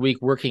 60 hours a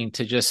week working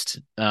to just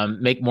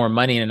make more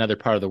money in another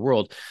part of the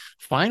world.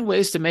 Find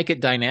ways to make it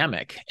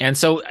dynamic. And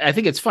so I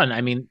think it's fun.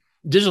 I mean,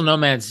 digital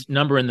nomads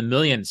number in the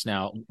millions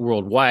now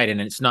worldwide, and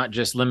it's not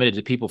just limited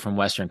to people from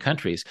Western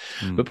countries.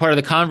 But part of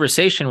the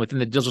conversation within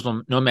the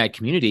digital nomad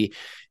community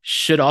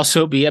should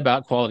also be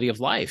about quality of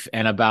life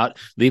and about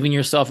leaving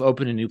yourself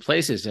open to new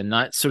places and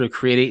not sort of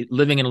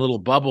living in a little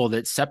bubble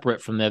that's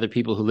separate from the other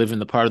people who live in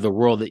the part of the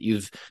world that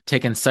you've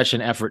taken such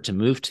an effort to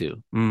move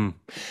to.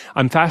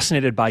 I'm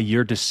fascinated by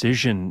your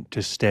decision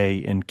to stay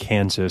in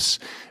Kansas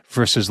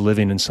versus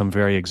living in some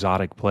very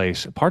exotic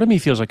place. Part of me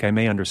feels like I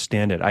may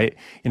understand it.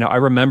 I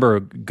remember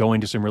going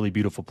to some really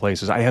beautiful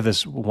places. I have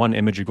this one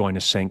image of going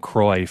to St.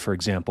 Croix, for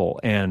example,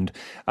 and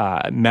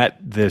met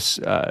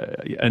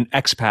an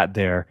expat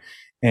there.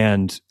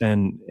 And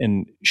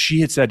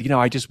she had said,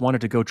 I just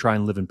wanted to go try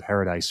and live in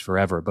paradise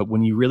forever. But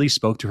when you really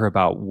spoke to her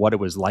about what it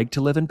was like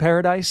to live in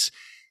paradise,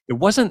 it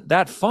wasn't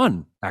that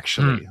fun,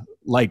 actually.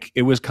 Like,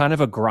 it was kind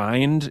of a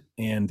grind,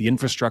 and the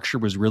infrastructure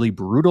was really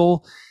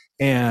brutal.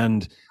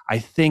 And I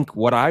think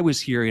what I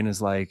was hearing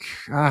is like,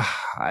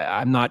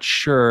 I'm not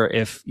sure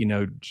if,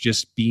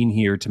 just being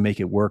here to make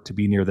it work, to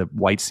be near the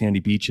white sandy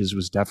beaches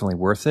was definitely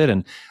worth it.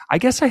 And I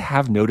guess I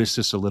have noticed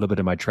this a little bit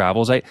in my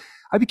travels. I'd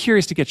be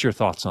curious to get your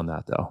thoughts on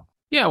that, though.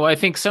 Yeah, well, I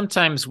think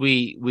sometimes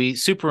we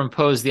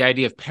superimpose the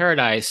idea of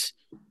paradise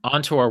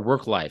onto our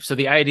work life. So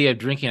the idea of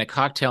drinking a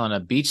cocktail on a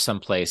beach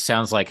someplace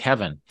sounds like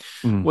heaven.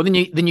 Well, then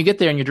you get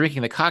there and you're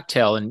drinking the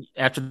cocktail, and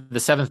after the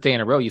 7th day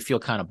in a row, you feel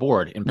kind of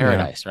bored in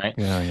paradise, right?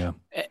 Yeah.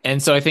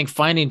 And so I think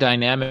finding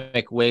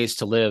dynamic ways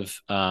to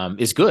live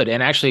is good.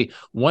 And actually,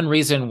 one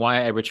reason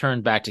why I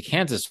returned back to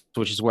Kansas,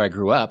 which is where I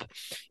grew up,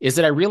 is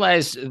that I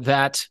realized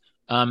that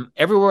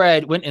everywhere I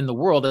went in the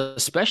world,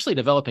 especially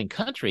developing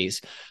countries,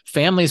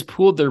 families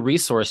pooled their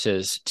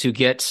resources to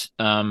get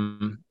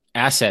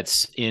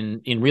assets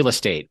in real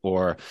estate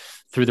or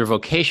through their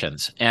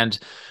vocations. And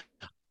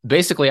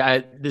basically,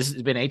 this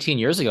has been 18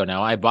 years ago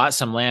now, I bought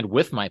some land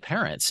with my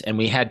parents, and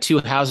we had 2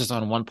 houses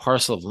on one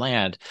parcel of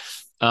land.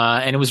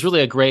 And it was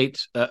really a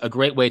great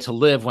way to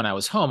live when I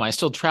was home. I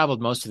still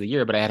traveled most of the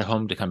year, but I had a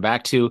home to come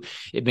back to.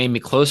 It made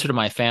me closer to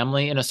my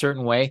family in a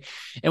certain way.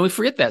 And we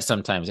forget that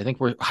sometimes. I think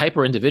we're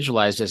hyper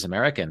individualized as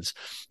Americans,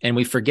 and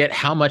we forget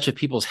how much of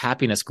people's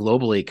happiness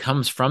globally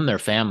comes from their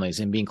families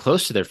and being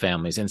close to their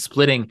families and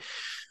splitting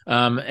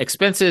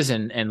expenses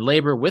and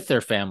labor with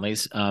their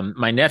families.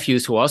 My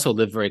nephews, who also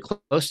live very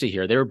close to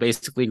here, they were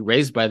basically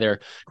raised by their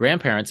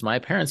grandparents, my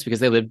parents, because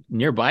they lived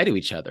nearby to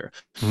each other.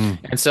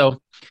 And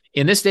so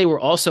in this day, we're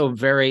also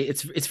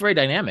it's very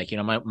dynamic.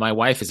 My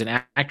wife is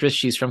an actress.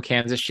 She's from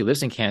Kansas. She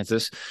lives in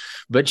Kansas,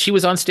 but she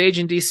was on stage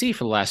in DC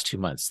for the last 2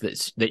 months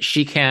that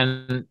she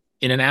can,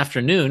 in an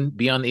afternoon,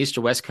 be on the East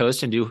or West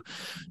Coast and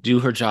do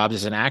her job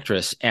as an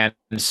actress. And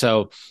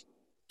so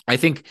I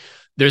think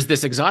there's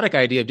this exotic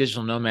idea of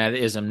digital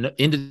nomadism,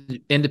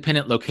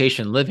 independent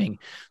location living,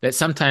 that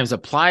sometimes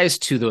applies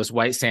to those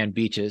white sand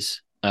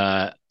beaches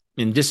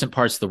in distant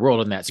parts of the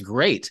world, and that's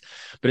great.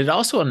 But it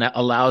also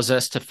allows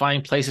us to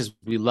find places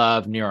we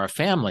love near our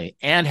family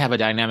and have a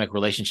dynamic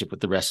relationship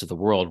with the rest of the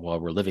world while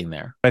we're living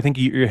there. I think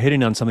you're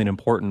hitting on something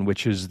important,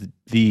 which is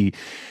the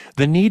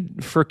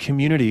need for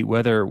community,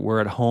 whether we're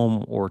at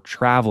home or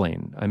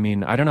traveling. I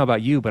mean, I don't know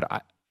about you,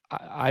 but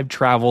I've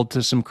traveled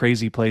to some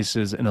crazy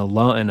places and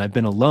I've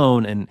been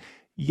alone, and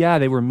yeah,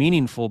 they were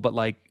meaningful, but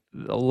like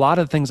a lot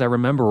of things I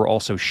remember were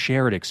also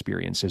shared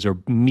experiences or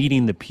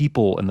meeting the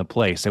people in the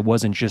place. It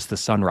wasn't just the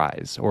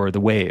sunrise or the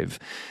wave.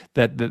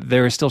 That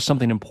there is still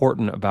something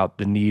important about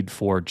the need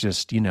for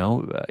just,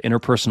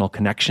 interpersonal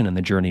connection in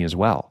the journey as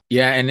well.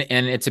 Yeah,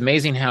 and it's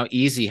amazing how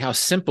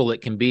simple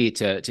it can be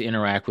to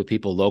interact with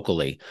people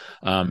locally.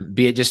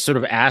 Be it just sort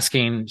of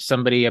asking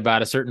somebody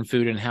about a certain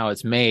food and how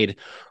it's made,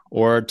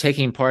 or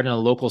taking part in a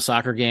local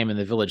soccer game in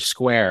the village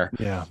square,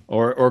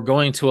 or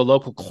going to a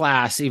local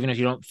class, even if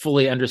you don't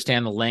fully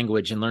understand the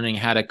language, and learning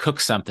how to cook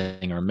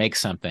something or make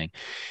something.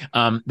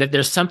 That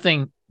there's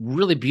something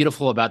really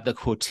beautiful about the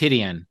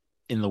quotidian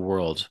in the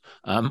world.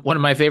 One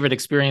of my favorite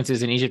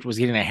experiences in Egypt was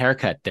getting a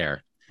haircut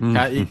there.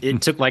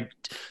 It took like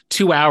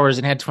 2 hours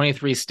and had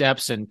 23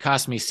 steps and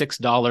cost me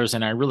 $6.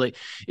 And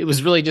it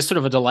was really just sort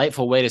of a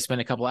delightful way to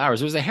spend a couple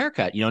hours. It was a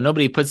haircut.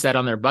 Nobody puts that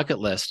on their bucket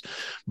list,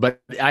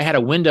 but I had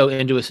a window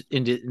into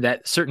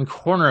that certain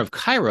corner of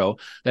Cairo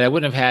that I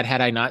wouldn't have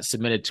had I not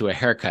submitted to a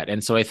haircut.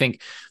 And so I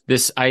think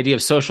this idea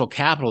of social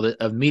capital,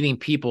 of meeting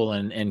people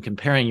and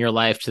comparing your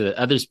life to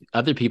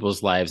other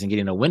people's lives and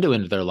getting a window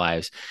into their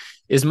lives,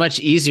 is much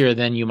easier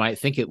than you might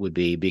think it would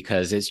be,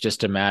 because it's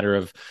just a matter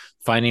of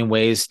finding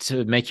ways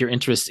to make your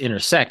interests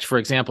intersect. For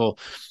example,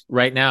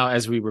 right now,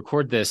 as we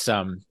record this,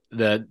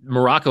 the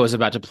Morocco is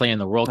about to play in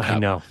the World Cup. I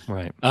know,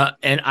 right?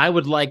 And I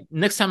would like,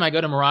 next time I go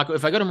to Morocco,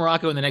 if I go to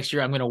Morocco in the next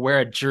year, I'm going to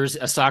wear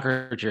a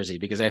soccer jersey,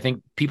 because I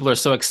think people are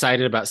so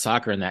excited about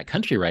soccer in that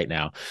country right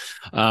now.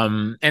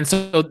 And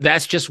so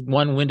that's just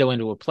one window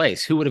into a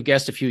place. Who would have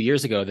guessed a few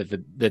years ago that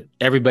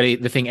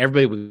the thing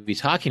everybody would be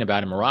talking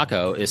about in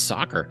Morocco is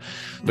soccer?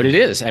 But it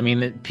is. I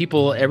mean,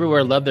 people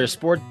everywhere love their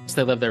sports.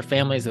 They love their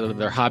families. They love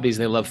their hobbies.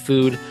 They love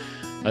food.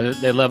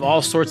 They love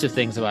all sorts of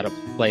things about a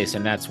place,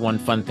 and that's one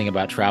fun thing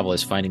about travel,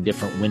 is finding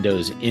different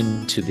windows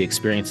into the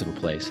experience of a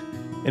place.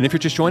 And if you're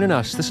just joining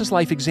us, this is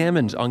Life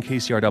Examined on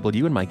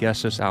KCRW, and my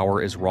guest this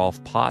hour is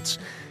Rolf Potts.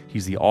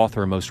 He's the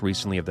author most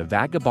recently of The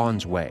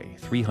Vagabond's Way,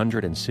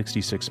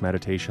 366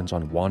 Meditations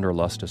on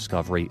Wanderlust,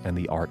 Discovery, and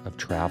the Art of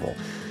Travel.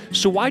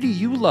 So why do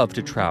you love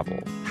to travel?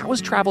 How has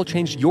travel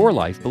changed your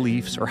life,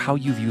 beliefs, or how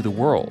you view the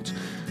world?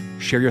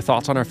 Share your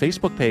thoughts on our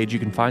Facebook page. You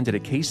can find it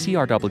at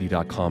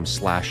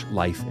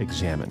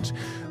kcrw.com/lifeexamined.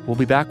 We'll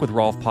be back with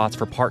Rolf Potts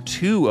for part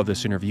 2 of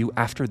this interview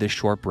after this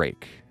short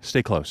break.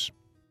 Stay close.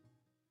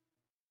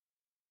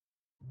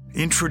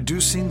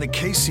 Introducing the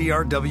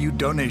KCRW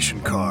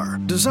donation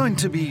car, designed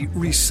to be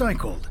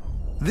recycled.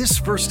 This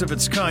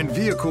first-of-its-kind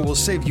vehicle will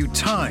save you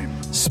time,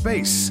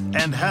 space,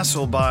 and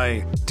hassle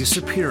by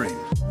disappearing.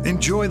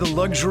 Enjoy the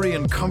luxury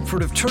and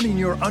comfort of turning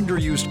your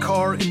underused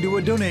car into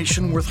a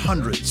donation worth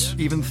hundreds,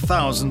 even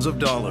thousands of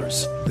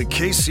dollars. The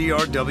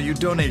KCRW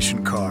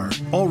donation car,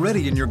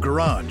 already in your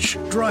garage,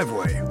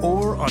 driveway,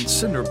 or on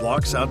cinder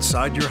blocks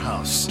outside your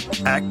house.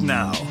 Act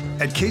now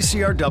at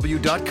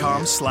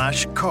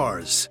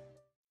kcrw.com/cars.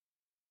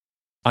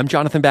 I'm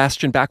Jonathan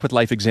Bastian, back with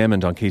Life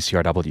Examined on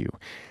KCRW.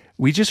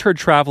 We just heard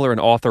traveler and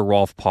author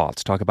Rolf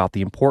Potts talk about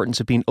the importance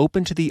of being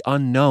open to the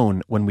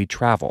unknown when we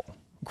travel.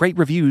 Great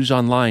reviews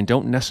online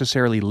don't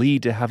necessarily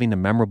lead to having a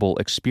memorable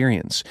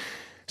experience.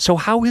 So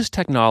how has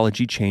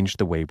technology changed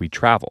the way we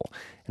travel?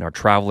 And are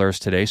travelers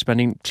today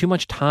spending too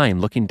much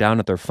time looking down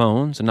at their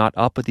phones and not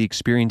up at the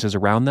experiences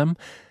around them?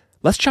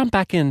 Let's jump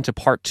back into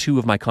part 2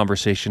 of my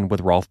conversation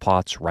with Rolf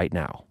Potts right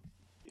now.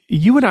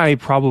 You and I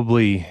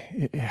probably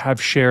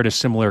have shared a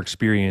similar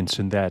experience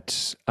in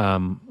that,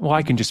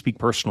 I can just speak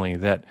personally,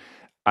 that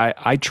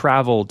I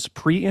traveled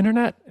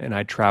pre-internet and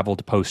I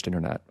traveled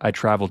post-internet. I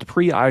traveled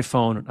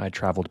pre-iPhone and I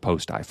traveled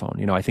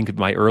post-iPhone. I think of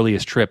my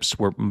earliest trips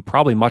were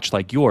probably much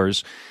like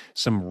yours,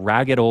 some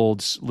ragged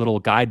old little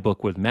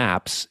guidebook with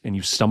maps, and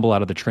you stumble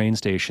out of the train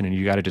station and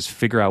you got to just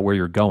figure out where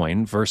you're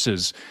going,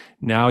 versus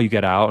now you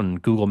get out and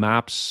Google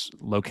Maps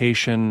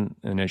location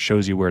and it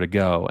shows you where to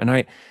go. And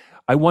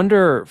I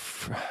wonder,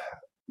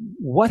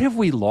 what have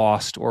we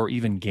lost or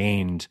even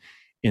gained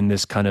in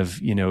this kind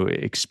of,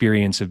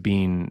 experience of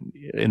being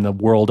in the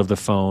world of the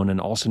phone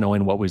and also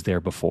knowing what was there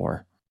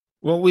before?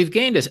 Well, we've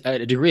gained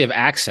a degree of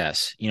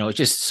access. It's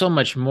just so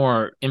much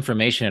more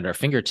information at our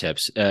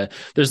fingertips.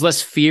 There's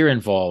less fear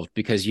involved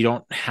because you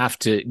don't have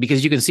to,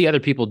 because you can see other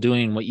people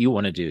doing what you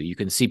want to do. You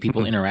can see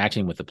people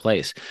interacting with the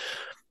place.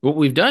 What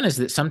we've done is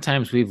that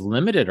sometimes we've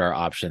limited our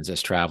options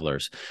as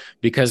travelers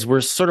because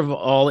we're sort of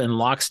all in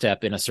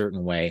lockstep in a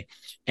certain way,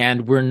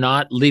 and we're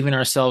not leaving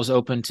ourselves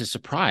open to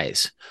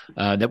surprise.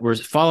 That we're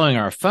following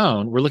our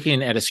phone, we're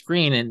looking at a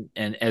screen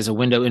and as a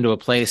window into a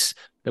place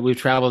that we've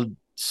traveled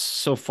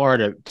so far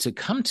to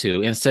come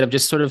to, instead of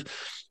just sort of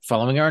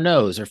following our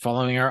nose or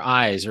following our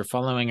eyes or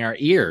following our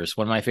ears.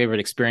 One of my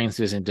favorite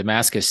experiences in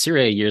Damascus,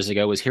 Syria years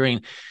ago was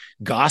hearing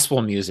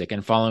gospel music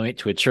and following it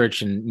to a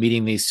church and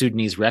meeting these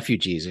Sudanese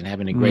refugees and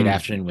having a great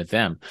afternoon with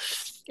them.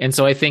 And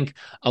so I think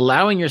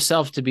allowing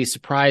yourself to be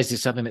surprised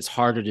is something that's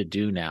harder to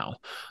do now.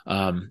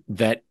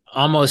 That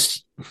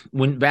almost,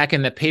 when back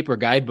in the paper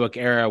guidebook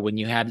era, when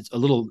you had a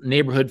little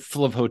neighborhood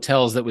full of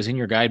hotels that was in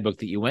your guidebook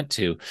that you went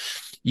to,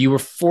 you were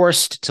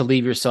forced to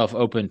leave yourself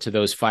open to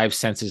those five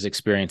senses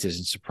experiences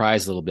and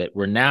surprise a little bit,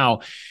 where now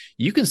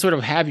you can sort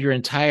of have your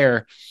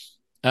entire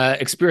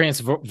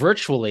experience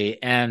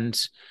virtually and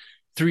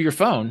through your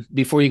phone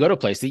before you go to a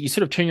place, that you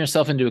sort of turn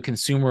yourself into a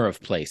consumer of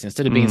place.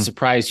 Instead of being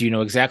surprised, you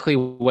know exactly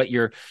what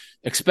you're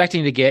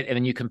expecting to get, and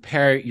then you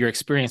compare your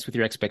experience with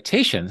your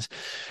expectations.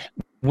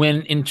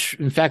 When in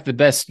fact, the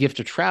best gift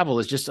of travel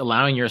is just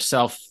allowing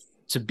yourself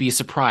to be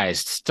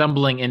surprised,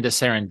 stumbling into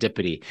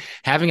serendipity,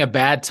 having a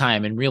bad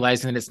time and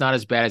realizing that it's not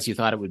as bad as you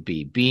thought it would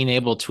be, being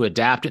able to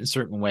adapt in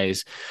certain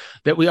ways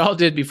that we all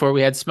did before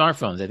we had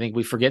smartphones. I think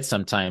we forget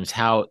sometimes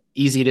how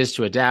easy it is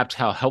to adapt,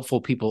 how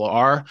helpful people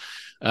are,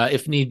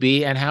 if need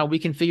be, and how we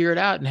can figure it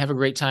out and have a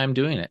great time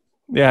doing it.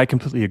 Yeah, I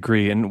completely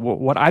agree. And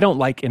what I don't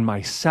like in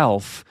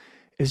myself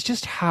is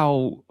just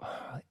how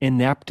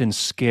inept and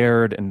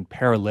scared and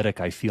paralytic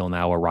I feel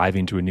now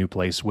arriving to a new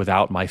place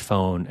without my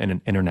phone and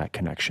an internet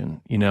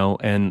connection,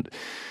 And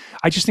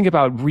I just think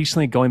about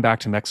recently going back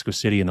to Mexico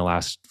City in the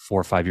last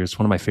 4 or 5 years. It's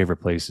one of my favorite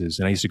places.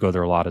 And I used to go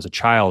there a lot as a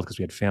child because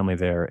we had family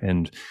there.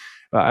 And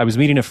I was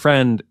meeting a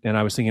friend and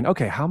I was thinking,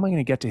 okay, how am I going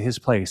to get to his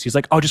place? He's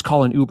like, oh, just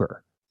call an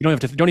Uber. You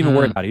don't even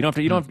worry about it.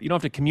 You don't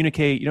have to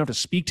communicate. You don't have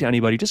to speak to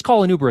anybody. Just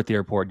call an Uber at the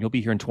airport and you'll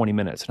be here in 20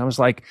 minutes. And I was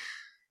like,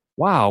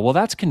 wow, well,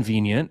 that's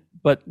convenient.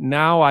 But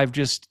now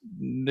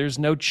there's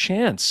no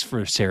chance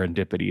for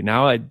serendipity.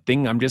 Now I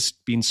think I'm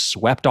just being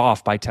swept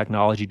off by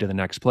technology to the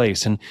next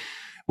place. And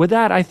with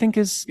that, I think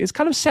is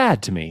kind of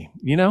sad to me,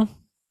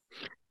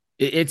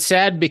 It's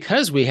sad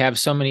because we have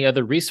so many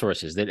other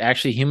resources that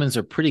actually humans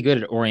are pretty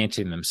good at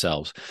orienting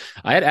themselves.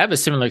 I have a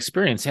similar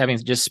experience having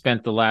just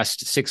spent the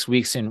last 6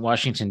 weeks in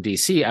Washington,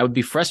 D.C. I would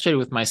be frustrated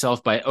with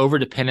myself by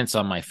overdependence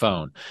on my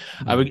phone.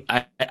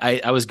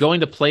 I was going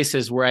to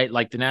places where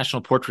like the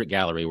National Portrait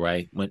Gallery, where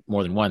I went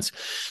more than once.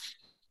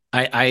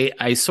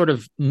 I sort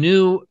of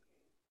knew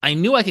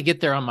I could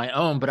get there on my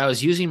own, but I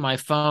was using my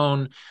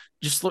phone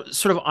just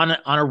sort of on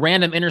a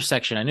random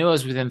intersection. I knew I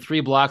was within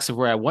 3 blocks of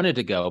where I wanted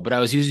to go, but I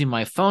was using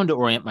my phone to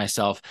orient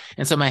myself.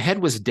 And so my head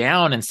was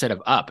down instead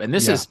of up. And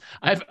this is,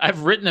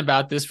 I've written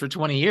about this for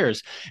 20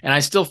 years and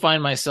I still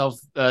find myself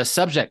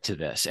subject to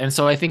this. And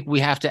so I think we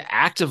have to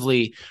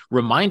actively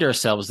remind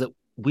ourselves that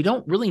we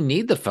don't really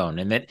need the phone,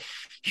 and that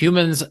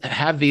humans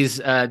have these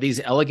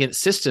elegant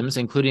systems,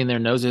 including their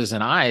noses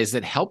and eyes,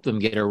 that help them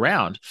get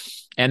around.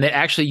 And that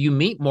actually you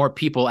meet more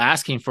people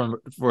asking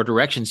for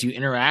directions. You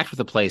interact with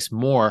a place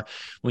more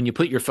when you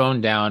put your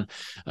phone down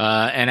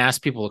and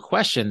ask people a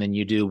question than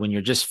you do when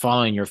you're just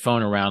following your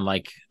phone around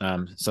like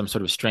some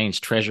sort of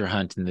strange treasure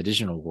hunt in the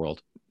digital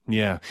world.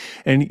 Yeah.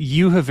 And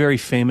you have very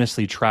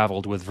famously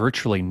traveled with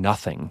virtually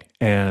nothing.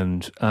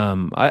 And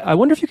I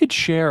wonder if you could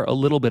share a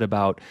little bit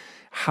about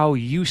how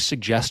you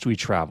suggest we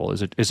travel.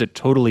 Is it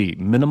totally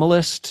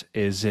minimalist?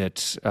 Is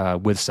it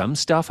with some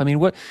stuff? I mean,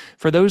 what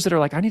for those that are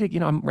like, I need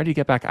to, I'm ready to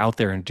get back out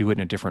there and do it in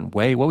a different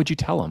way. What would you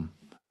tell them?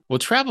 Well,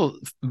 travel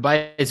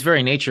by its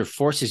very nature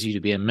forces you to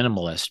be a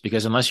minimalist,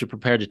 because unless you're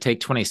prepared to take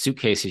 20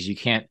 suitcases, you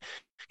can't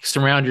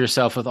surround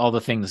yourself with all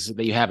the things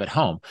that you have at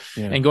home.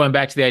 Yeah. And going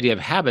back to the idea of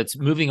habits,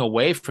 moving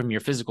away from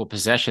your physical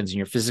possessions and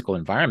your physical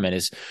environment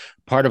is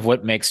part of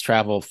what makes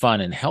travel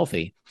fun and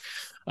healthy.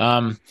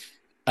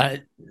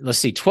 Let's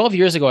see, 12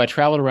 years ago, I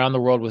traveled around the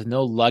world with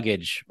no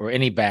luggage or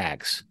any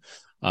bags.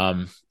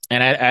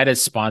 And I had a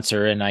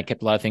sponsor, and I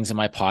kept a lot of things in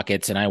my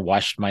pockets, and I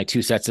washed my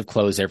 2 sets of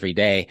clothes every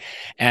day.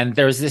 And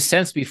there was this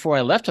sense before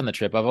I left on the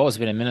trip, I've always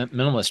been a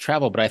minimalist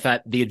travel, but I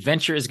thought the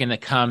adventure is going to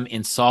come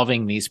in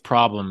solving these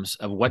problems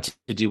of what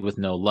to do with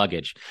no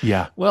luggage.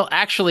 Yeah. Well,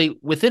 actually,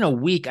 within a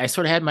week, I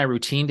sort of had my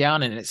routine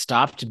down, and I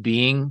stopped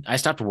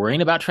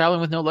worrying about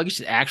traveling with no luggage.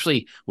 It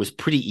actually was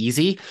pretty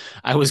easy.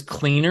 I was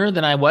cleaner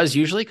than I was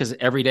usually because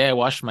every day I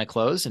washed my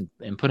clothes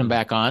and put them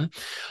back on.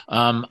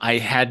 I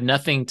had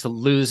nothing to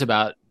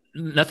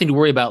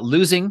worry about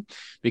losing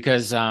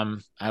because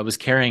I was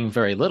carrying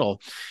very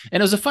little.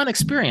 And it was a fun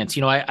experience.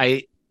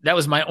 I that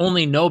was my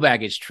only no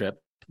baggage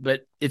trip,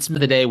 but it's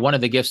the day. One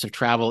of the gifts of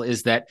travel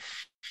is that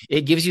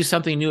it gives you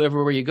something new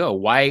everywhere you go.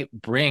 Why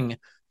bring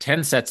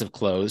 10 sets of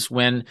clothes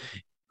when,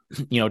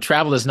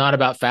 travel is not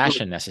about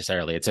fashion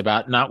necessarily. It's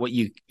about not what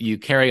you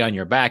carry on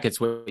your back. It's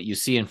what you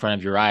see in front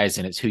of your eyes,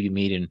 and it's who you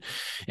meet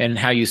and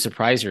how you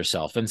surprise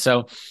yourself. And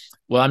so,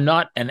 well, I'm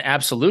not an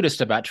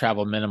absolutist about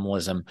travel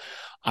minimalism.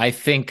 I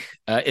think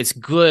it's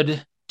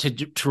good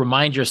to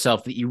remind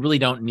yourself that you really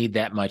don't need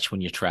that much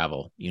when you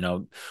travel.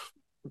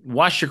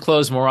 Wash your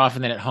clothes more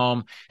often than at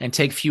home and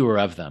take fewer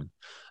of them.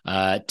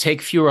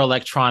 Take fewer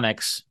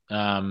electronics,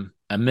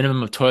 a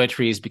minimum of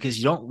toiletries, because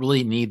you don't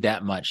really need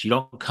that much. You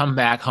don't come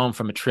back home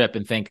from a trip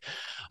and think,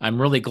 I'm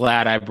really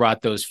glad I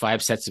brought those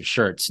 5 sets of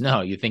shirts.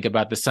 No, you think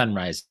about the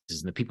sunrises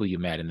and the people you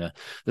met and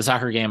the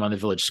soccer game on the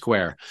village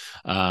square.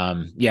 So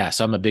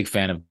I'm a big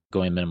fan of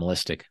going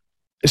minimalistic.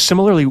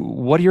 Similarly,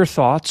 what are your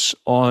thoughts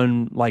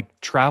on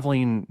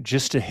traveling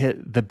just to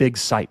hit the big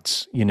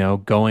sites,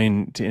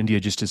 going to India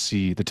just to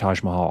see the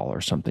Taj Mahal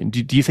or something?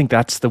 Do you think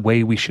that's the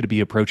way we should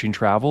be approaching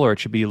travel, or it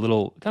should be a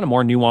little kind of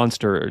more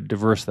nuanced or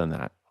diverse than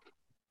that?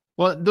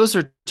 Well, those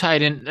are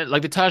tied in.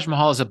 Like the Taj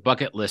Mahal is a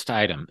bucket list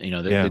item.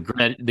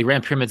 The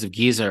Grand Pyramids of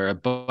Giza are a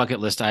bucket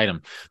list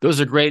item. Those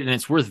are great, and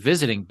it's worth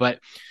visiting. But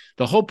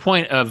the whole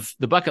point of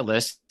the bucket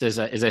list, as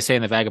I say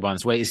in the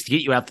Vagabond's way, is to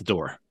get you out the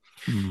door.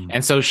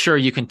 And so, sure,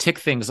 you can tick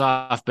things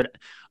off, but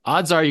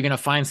odds are you're going to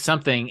find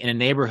something in a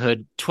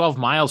neighborhood 12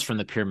 miles from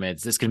the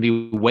pyramids that's going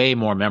to be way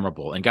more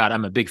memorable. And God,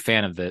 I'm a big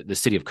fan of the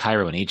city of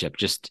Cairo in Egypt,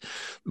 just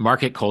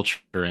market culture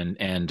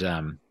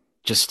and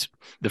just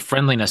the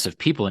friendliness of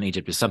people in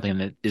Egypt is something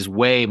that is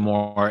way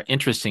more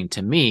interesting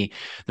to me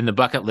than the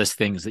bucket list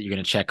things that you're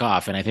going to check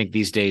off. And I think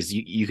these days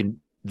you can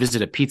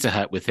visit a Pizza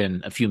Hut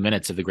within a few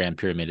minutes of the Grand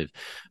Pyramid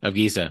of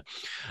Giza.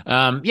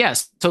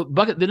 So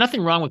there's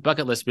nothing wrong with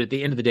bucket lists, but at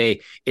the end of the day,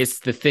 it's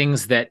the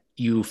things that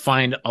you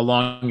find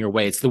along your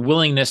way. It's the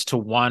willingness to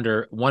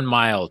wander 1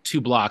 mile,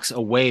 2 blocks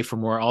away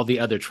from where all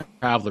the other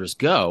travelers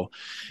go,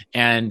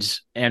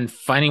 and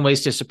finding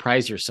ways to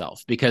surprise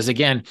yourself. Because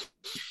again,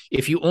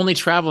 if you only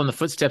travel in the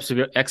footsteps of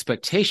your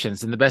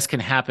expectations, then the best can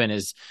happen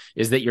is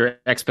that your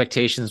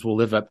expectations will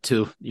live up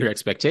to your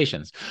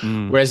expectations.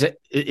 Whereas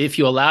if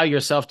you allow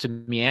yourself to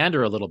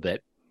meander a little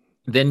bit,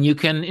 then you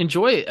can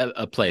enjoy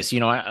a place.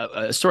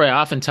 A story I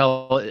often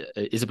tell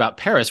is about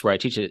Paris, where I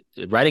teach a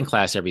writing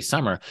class every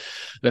summer.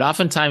 But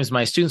oftentimes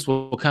my students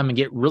will come and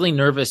get really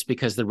nervous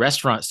because the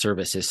restaurant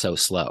service is so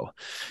slow.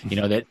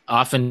 That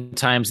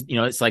oftentimes,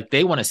 it's like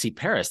they want to see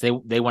Paris.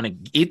 They want to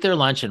eat their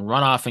lunch and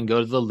run off and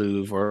go to the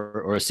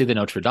Louvre or see the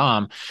Notre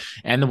Dame.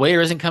 And the waiter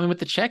isn't coming with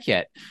the check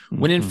yet.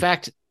 When in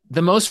fact,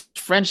 the most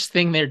French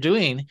thing they're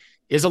doing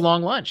is a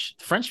long lunch.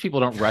 French people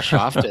don't rush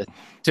off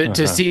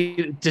to see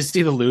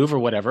the Louvre or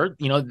whatever.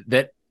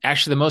 That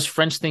actually the most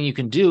French thing you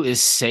can do is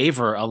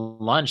savor a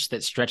lunch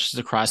that stretches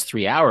across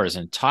 3 hours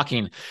and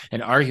talking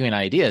and arguing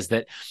ideas.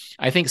 That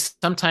I think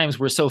sometimes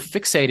we're so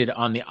fixated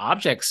on the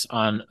objects,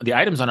 on the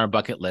items on our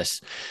bucket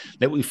list,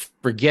 that we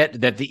forget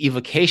that the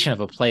evocation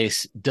of a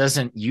place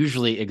doesn't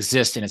usually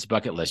exist in its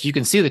bucket list. You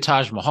can see the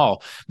Taj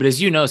Mahal, but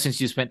as you know, since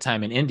you spent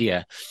time in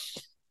India,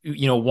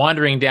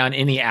 wandering down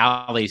any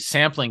alley,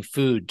 sampling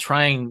food,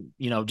 trying,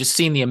 just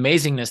seeing the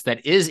amazingness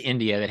that is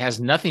India, that has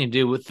nothing to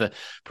do with the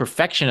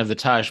perfection of the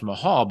Taj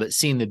Mahal, but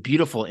seeing the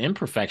beautiful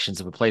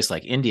imperfections of a place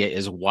like India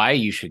is why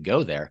you should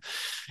go there.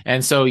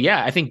 And so,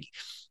 I think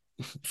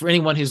for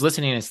anyone who's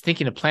listening and is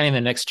thinking of planning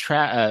the next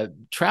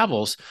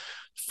travels,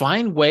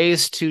 find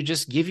ways to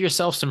just give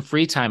yourself some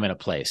free time in a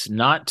place,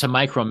 not to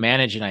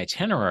micromanage an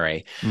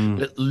itinerary,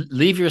 but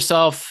leave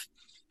yourself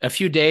a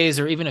few days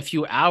or even a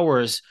few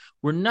hours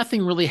where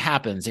nothing really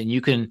happens, and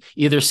you can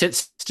either sit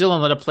still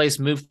and let a place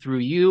move through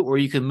you, or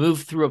you can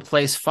move through a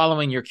place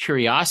following your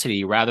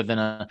curiosity rather than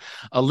a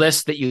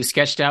list that you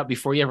sketched out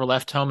before you ever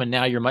left home, and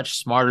now you're much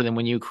smarter than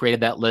when you created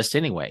that list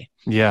anyway.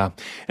 Yeah.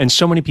 And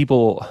so many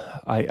people,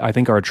 I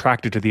think, are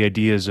attracted to the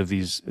ideas of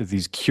these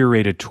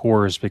curated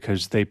tours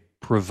because they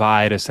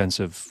provide a sense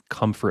of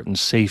comfort and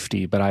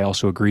safety, but I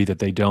also agree that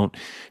they don't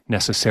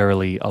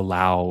necessarily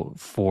allow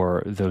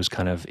for those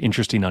kind of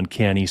interesting,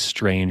 uncanny,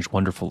 strange,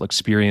 wonderful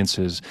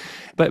experiences.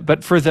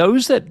 But for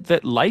those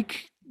that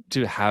like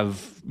to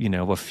have,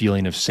 a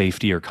feeling of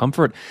safety or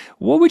comfort.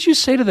 What would you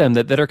say to them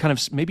that are kind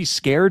of maybe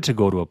scared to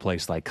go to a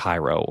place like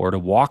Cairo or to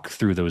walk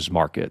through those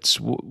markets?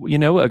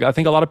 I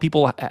think a lot of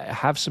people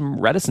have some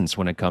reticence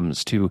when it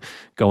comes to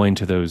going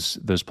to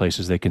those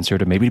places they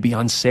consider maybe to be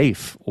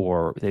unsafe,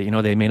 or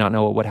they may not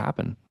know what would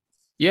happen.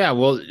 Yeah,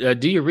 well,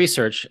 do your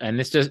research, and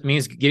this just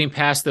means getting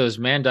past those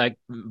man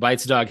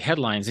bites dog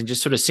headlines and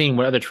just sort of seeing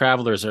what other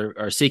travelers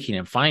are seeking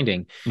and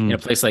finding in a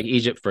place like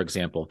Egypt, for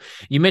example.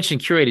 You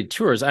mentioned curated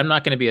tours. I'm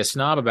not going to be a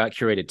snob about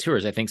curated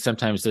tours. I think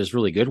sometimes there's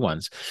really good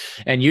ones,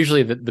 and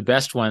usually the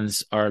best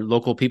ones are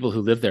local people who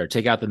live there.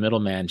 Take out the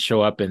middleman,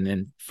 show up, and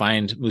then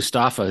find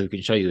Mustafa, who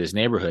can show you his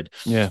neighborhood.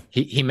 Yeah,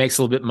 he makes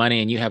a little bit of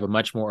money, and you have a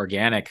much more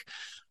organic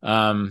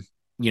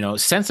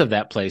sense of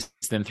that place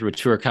than through a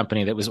tour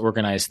company that was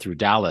organized through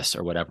Dallas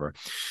or whatever.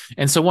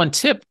 And so one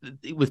tip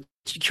with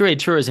curated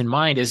tours in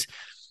mind is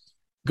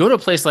go to a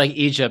place like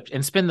Egypt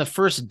and spend the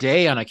first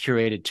day on a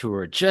curated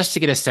tour just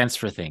to get a sense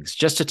for things,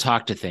 just to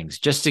talk to things,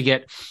 just to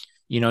get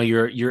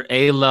your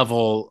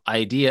A-level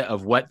idea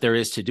of what there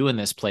is to do in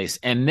this place,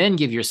 and then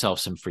give yourself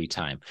some free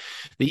time.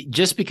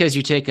 Just because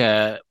you take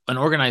an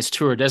organized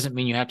tour doesn't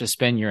mean you have to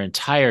spend your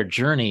entire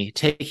journey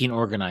taking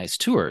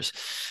organized tours.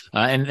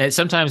 And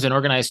sometimes an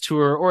organized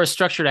tour or a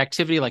structured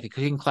activity like a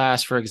cooking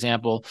class, for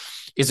example,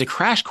 is a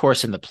crash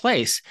course in the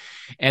place.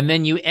 And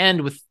then you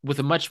end with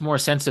a much more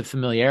sense of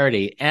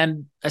familiarity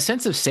and a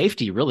sense of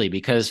safety, really,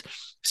 because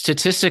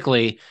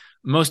statistically,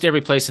 most every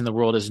place in the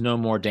world is no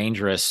more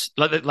dangerous.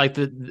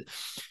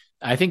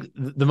 I think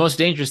the most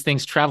dangerous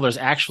things travelers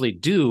actually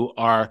do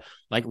are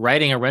like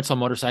riding a rental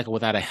motorcycle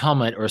without a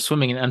helmet or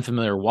swimming in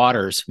unfamiliar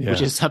waters,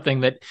 which is something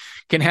that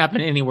can happen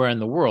anywhere in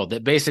the world.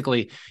 That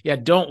basically,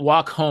 don't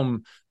walk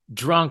home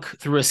drunk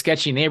through a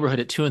sketchy neighborhood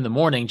at 2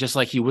 a.m, just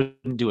like you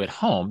wouldn't do at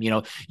home.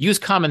 Use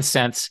common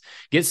sense,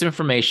 get some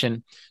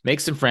information,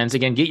 make some friends,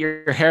 again, get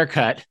your hair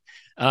cut.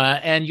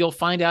 And you'll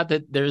find out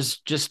that there's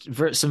just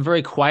some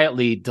very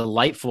quietly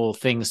delightful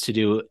things to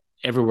do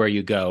everywhere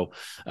you go,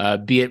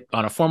 be it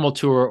on a formal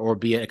tour or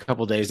be it a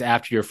couple of days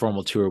after your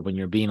formal tour when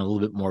you're being a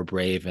little bit more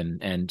brave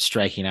and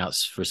striking out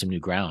for some new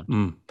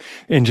ground.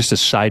 And just a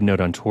side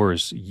note on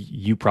tours,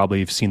 you probably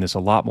have seen this a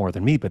lot more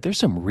than me, but there's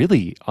some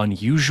really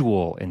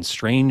unusual and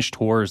strange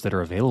tours that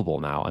are available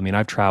now. I mean,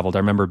 I've traveled. I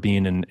remember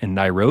being in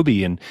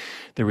Nairobi, and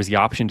there was the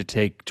option to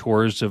take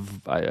tours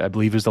of, I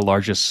believe, is the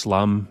largest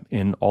slum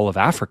in all of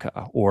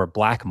Africa, or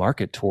black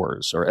market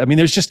tours.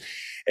 There's just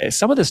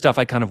some of this stuff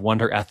I kind of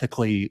wonder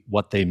ethically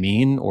what they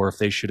mean or if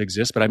they should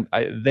exist, but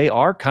they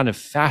are kind of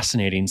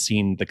fascinating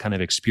seeing the kind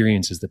of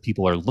experiences that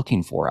people are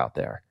looking for out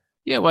there.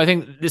 Yeah, well, I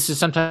think this is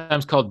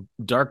sometimes called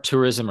dark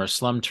tourism or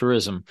slum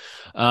tourism,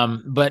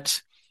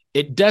 but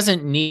it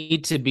doesn't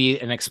need to be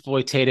an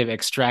exploitative,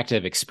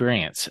 extractive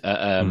experience.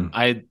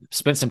 I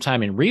spent some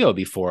time in Rio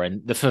before,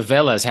 and the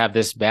favelas have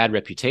this bad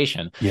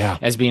reputation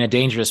as being a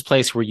dangerous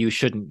place where you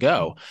shouldn't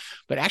go.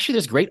 But actually,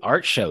 there's great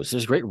art shows.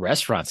 There's great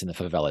restaurants in the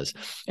favelas.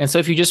 And so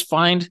if you just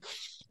find,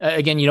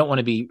 again, you don't want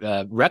to be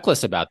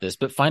reckless about this,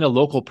 but find a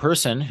local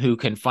person who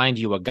can find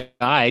you a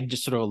guide,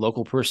 just sort of a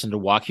local person to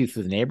walk you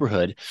through the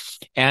neighborhood.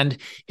 And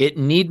it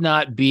need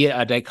not be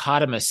a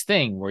dichotomous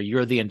thing where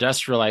you're the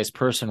industrialized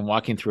person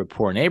walking through a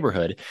poor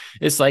neighborhood.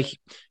 It's like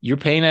you're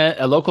paying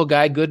a local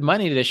guy good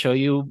money to show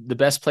you the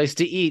best place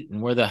to eat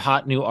and where the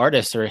hot new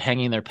artists are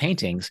hanging their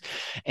paintings.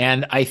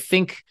 And I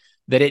think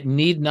that it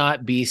need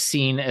not be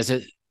seen as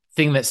a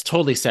thing that's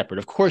totally separate.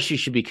 Of course, you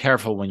should be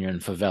careful when you're in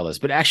favelas,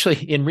 but actually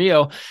in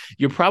Rio,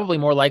 you're probably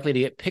more likely to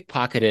get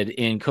pickpocketed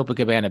in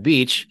Copacabana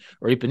Beach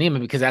or Ipanema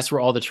because that's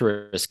where all the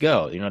tourists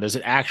go. There's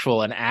an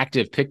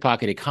active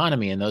pickpocket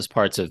economy in those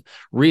parts of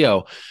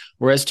Rio,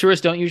 whereas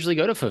tourists don't usually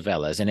go to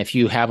favelas. And if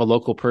you have a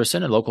local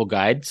person, a local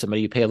guide,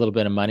 somebody you pay a little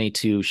bit of money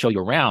to show you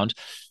around,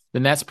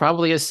 then that's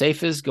probably as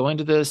safe as going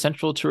to the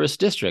central tourist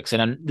districts.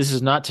 And this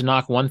is not to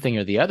knock one thing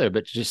or the other,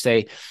 but to just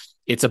say,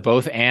 it's a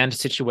both and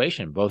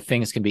situation. Both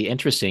things can be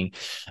interesting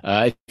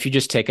if you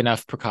just take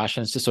enough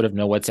precautions to sort of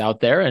know what's out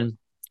there and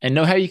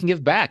know how you can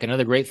give back.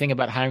 Another great thing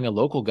about hiring a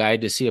local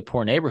guide to see a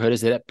poor neighborhood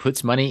is that it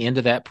puts money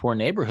into that poor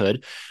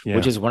neighborhood,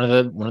 which is one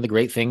of the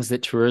great things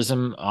that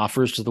tourism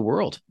offers to the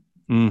world.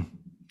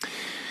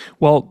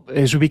 Well,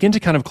 as we begin to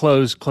kind of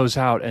close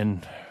out,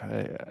 and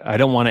I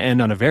don't want to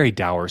end on a very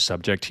dour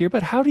subject here,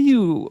 but how do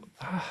you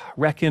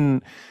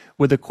reckon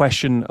with the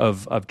question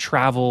of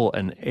travel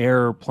and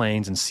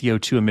airplanes and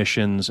CO2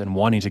 emissions and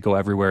wanting to go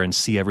everywhere and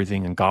see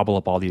everything and gobble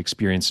up all the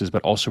experiences,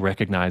 but also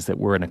recognize that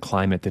we're in a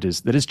climate that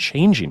is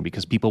changing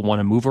because people want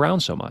to move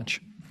around so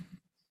much?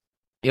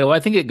 Well,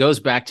 I think it goes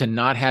back to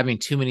not having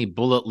too many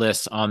bullet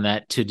lists on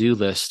that to-do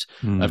list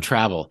of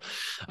travel.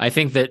 I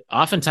think that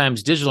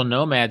oftentimes digital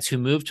nomads who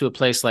move to a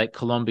place like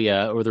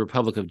Colombia or the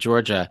Republic of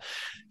Georgia,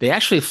 they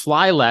actually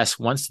fly less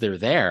once they're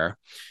there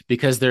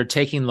because they're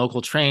taking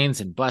local trains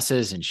and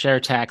buses and share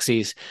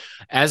taxis,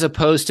 as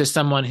opposed to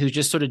someone who's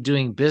just sort of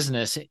doing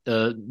business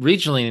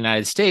regionally in the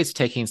United States,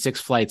 taking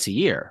 6 flights a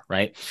year,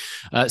 right?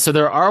 So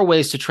there are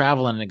ways to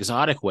travel in an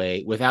exotic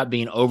way without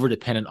being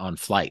over-dependent on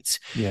flights.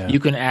 Yeah. You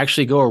can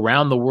actually go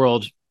around the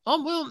world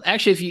Oh, well,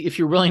 actually, if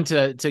you're willing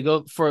to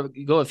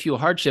go a few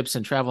hardships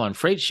and travel on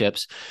freight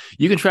ships,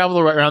 you can travel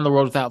around the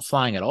world without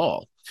flying at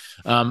all.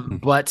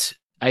 But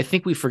I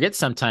think we forget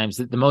sometimes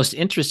that the most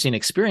interesting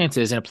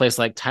experiences in a place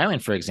like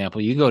Thailand, for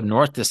example, you go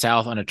north to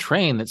south on a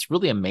train that's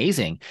really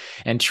amazing,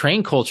 and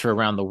train culture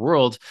around the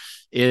world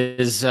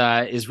is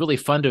really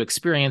fun to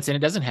experience, and it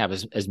doesn't have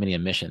as many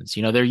emissions.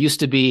 There used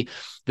to be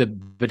the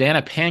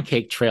banana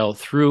pancake trail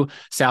through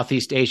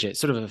Southeast Asia. It's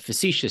sort of a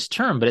facetious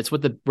term, but it's where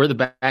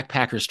the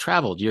backpackers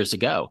traveled years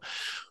ago.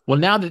 Well,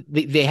 now that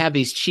they have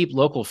these cheap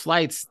local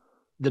flights,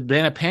 the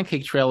banana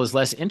pancake trail is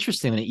less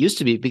interesting than it used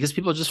to be because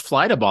people just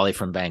fly to Bali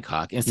from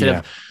Bangkok instead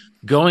of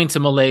going to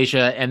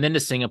Malaysia and then to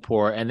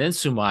Singapore and then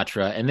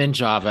Sumatra and then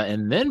Java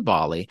and then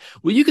Bali.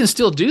 Well, you can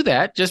still do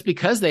that. Just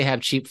because they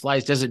have cheap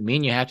flights doesn't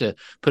mean you have to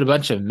put a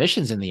bunch of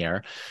emissions in the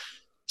air.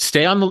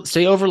 Stay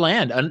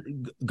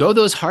overland, go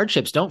those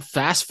hardships. Don't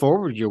fast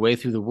forward your way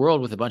through the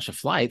world with a bunch of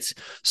flights.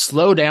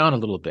 Slow down a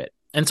little bit.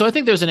 And so I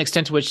think there's an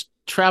extent to which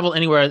travel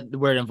anywhere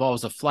where it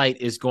involves a flight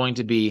is going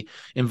to be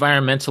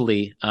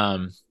environmentally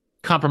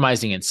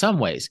compromising in some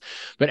ways,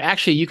 but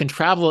actually you can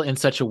travel in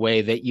such a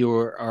way that you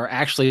are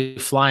actually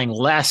flying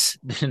less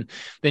than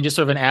just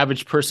sort of an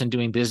average person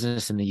doing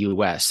business in the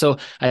US. So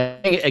I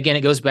think, again,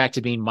 it goes back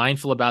to being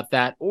mindful about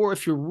that. Or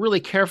if you're really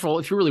careful,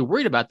 if you're really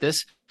worried about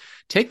this,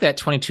 take that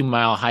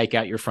 22-mile hike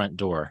out your front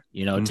door.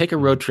 Take a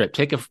road trip,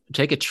 take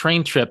a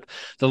train trip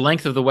the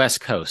length of the West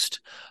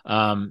Coast,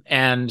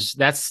 and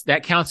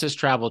that counts as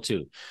travel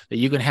too. That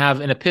you can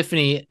have an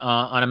epiphany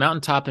on a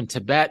mountaintop in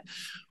Tibet,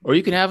 or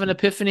you can have an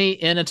epiphany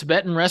in a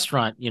Tibetan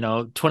restaurant,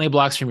 20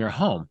 blocks from your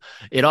home.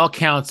 It all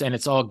counts, and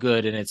it's all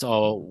good, and it's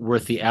all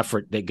worth the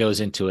effort that goes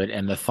into it,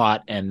 and the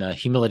thought and the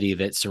humility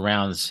that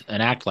surrounds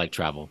an act like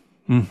travel.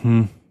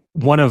 Mm-hmm.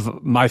 One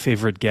of my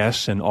favorite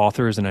guests and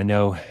authors, and I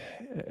know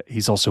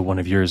he's also one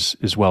of yours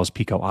as well, is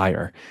Pico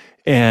Iyer.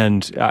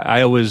 And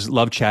I always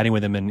love chatting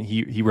with him, and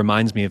he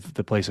reminds me of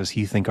the places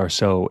he think are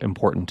so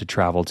important to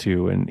travel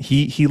to. And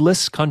he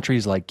lists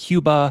countries like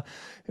Cuba,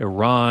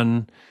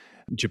 Iran,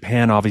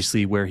 Japan,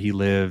 obviously, where he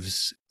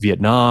lives,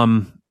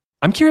 Vietnam.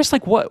 I'm curious,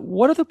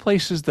 what are the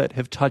places that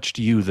have touched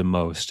you the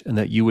most, and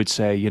that you would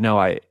say,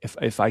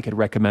 if I could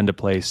recommend a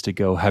place to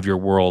go have your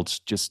world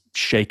just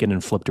shaken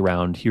and flipped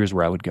around, here's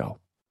where I would go.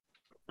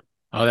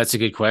 Oh, that's a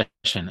good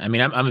question. I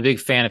mean, I'm a big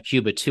fan of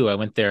Cuba too. I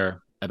went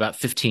there about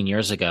 15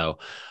 years ago,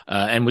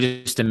 and was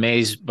just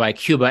amazed by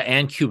Cuba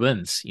and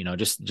Cubans.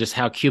 Just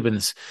how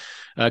Cubans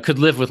could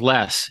live with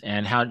less,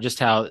 and how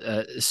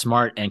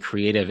smart and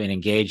creative and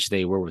engaged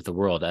they were with the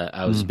world.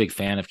 I was a big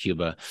fan of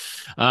Cuba.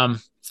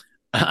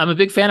 I'm a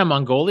big fan of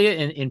Mongolia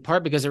in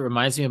part because it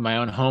reminds me of my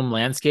own home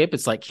landscape.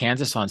 It's like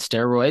Kansas on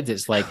steroids.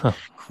 It's like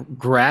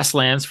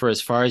grasslands for as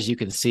far as you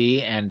can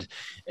see. And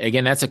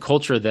again, that's a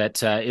culture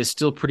that is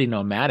still pretty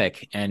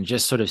nomadic, and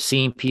just sort of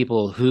seeing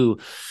people who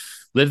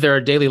live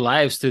their daily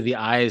lives through the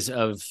eyes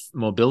of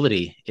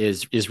mobility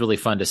is really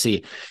fun to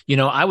see.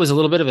 I was a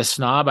little bit of a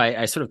snob.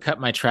 I sort of cut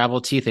my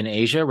travel teeth in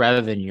Asia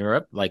rather than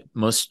Europe. Like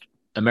most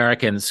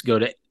Americans go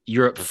to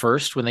Europe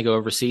first when they go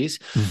overseas,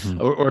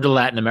 or to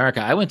Latin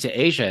America. I went to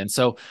Asia. And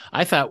so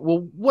I thought, well,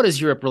 what does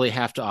Europe really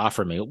have to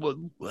offer me?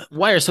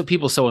 Why are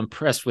people so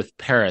impressed with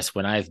Paris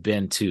when I've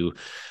been to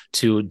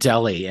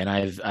Delhi and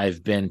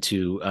I've been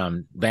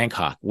to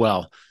Bangkok?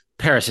 Well,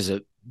 Paris is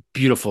a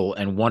beautiful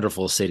and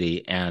wonderful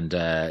city,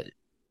 and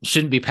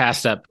shouldn't be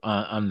passed up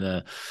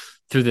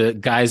through the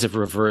guise of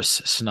reverse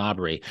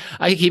snobbery.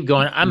 I can keep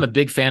going. I'm a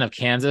big fan of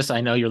Kansas.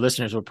 I know your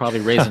listeners will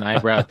probably raise an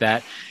eyebrow at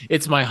that.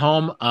 It's my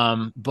home,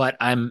 but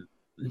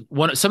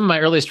some of my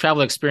earliest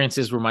travel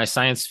experiences were my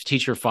science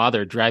teacher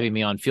father driving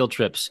me on field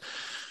trips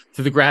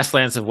through the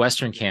grasslands of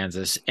Western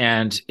Kansas.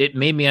 And it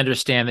made me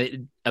understand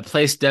that a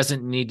place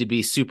doesn't need to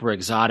be super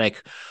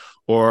exotic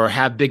or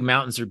have big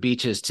mountains or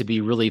beaches to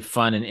be really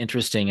fun and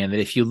interesting. And that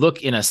if you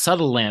look in a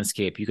subtle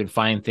landscape, you can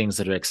find things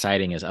that are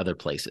exciting as other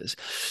places.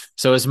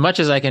 So as much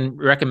as I can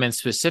recommend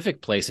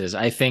specific places,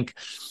 I think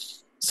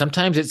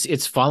sometimes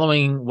it's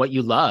following what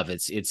you love.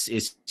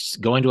 It's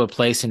going to a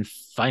place and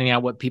finding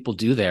out what people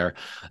do there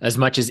as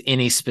much as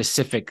any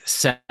specific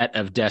set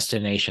of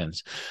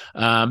destinations.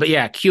 But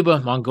yeah, Cuba,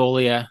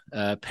 Mongolia,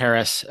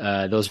 Paris,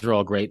 those are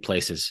all great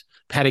places.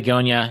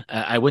 Patagonia.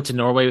 I went to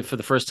Norway for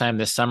the first time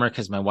this summer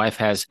because my wife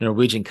has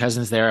Norwegian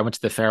cousins there. I went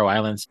to the Faroe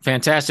Islands.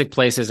 Fantastic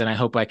places, and I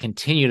hope I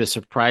continue to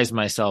surprise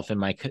myself in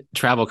my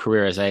travel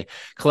career as I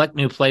collect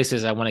new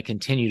places. I want to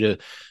continue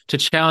to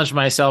challenge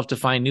myself to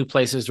find new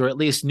places, or at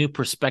least new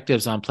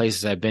perspectives on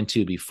places I've been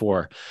to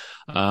before.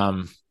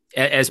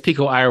 As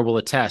Pico Iyer will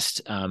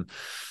attest,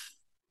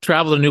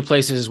 travel to new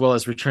places as well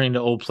as returning to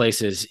old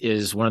places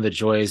is one of the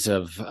joys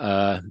of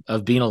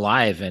being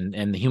alive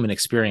and the human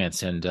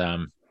experience.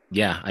 And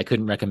yeah, I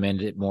couldn't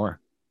recommend it more.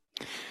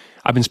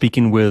 I've been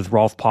speaking with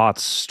Rolf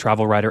Potts,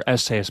 travel writer,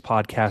 essayist,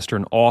 podcaster,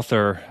 and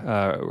author.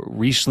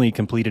 Recently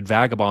completed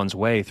Vagabond's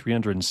Way,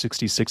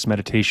 366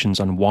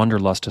 meditations on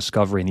wanderlust,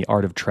 discovery, and the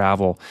art of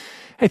travel.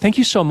 Hey, thank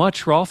you so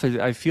much, Rolf.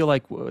 I feel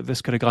like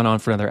this could have gone on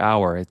for another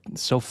hour.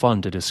 It's so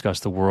fun to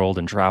discuss the world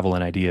and travel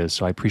and ideas,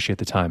 so I appreciate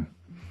the time.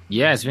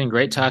 Yeah, it's been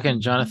great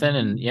talking, Jonathan.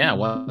 And yeah,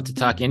 we'll have to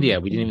talk India.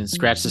 We didn't even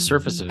scratch the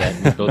surface of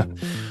it.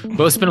 We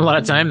both spent a lot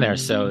of time there.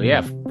 So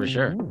yeah, for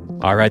sure.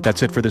 All right,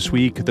 that's it for this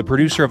week. The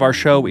producer of our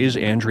show is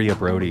Andrea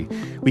Brody.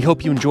 We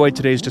hope you enjoyed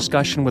today's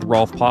discussion with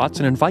Rolf Potts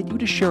and invite you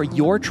to share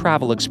your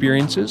travel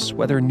experiences,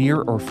 whether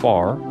near or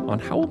far, on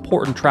how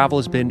important travel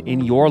has been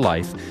in your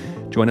life.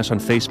 Join us on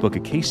Facebook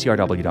at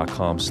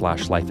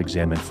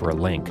kcrw.com/lifeexamined for a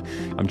link.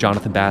 I'm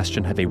Jonathan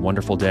Bastian. Have a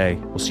wonderful day.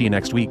 We'll see you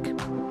next week.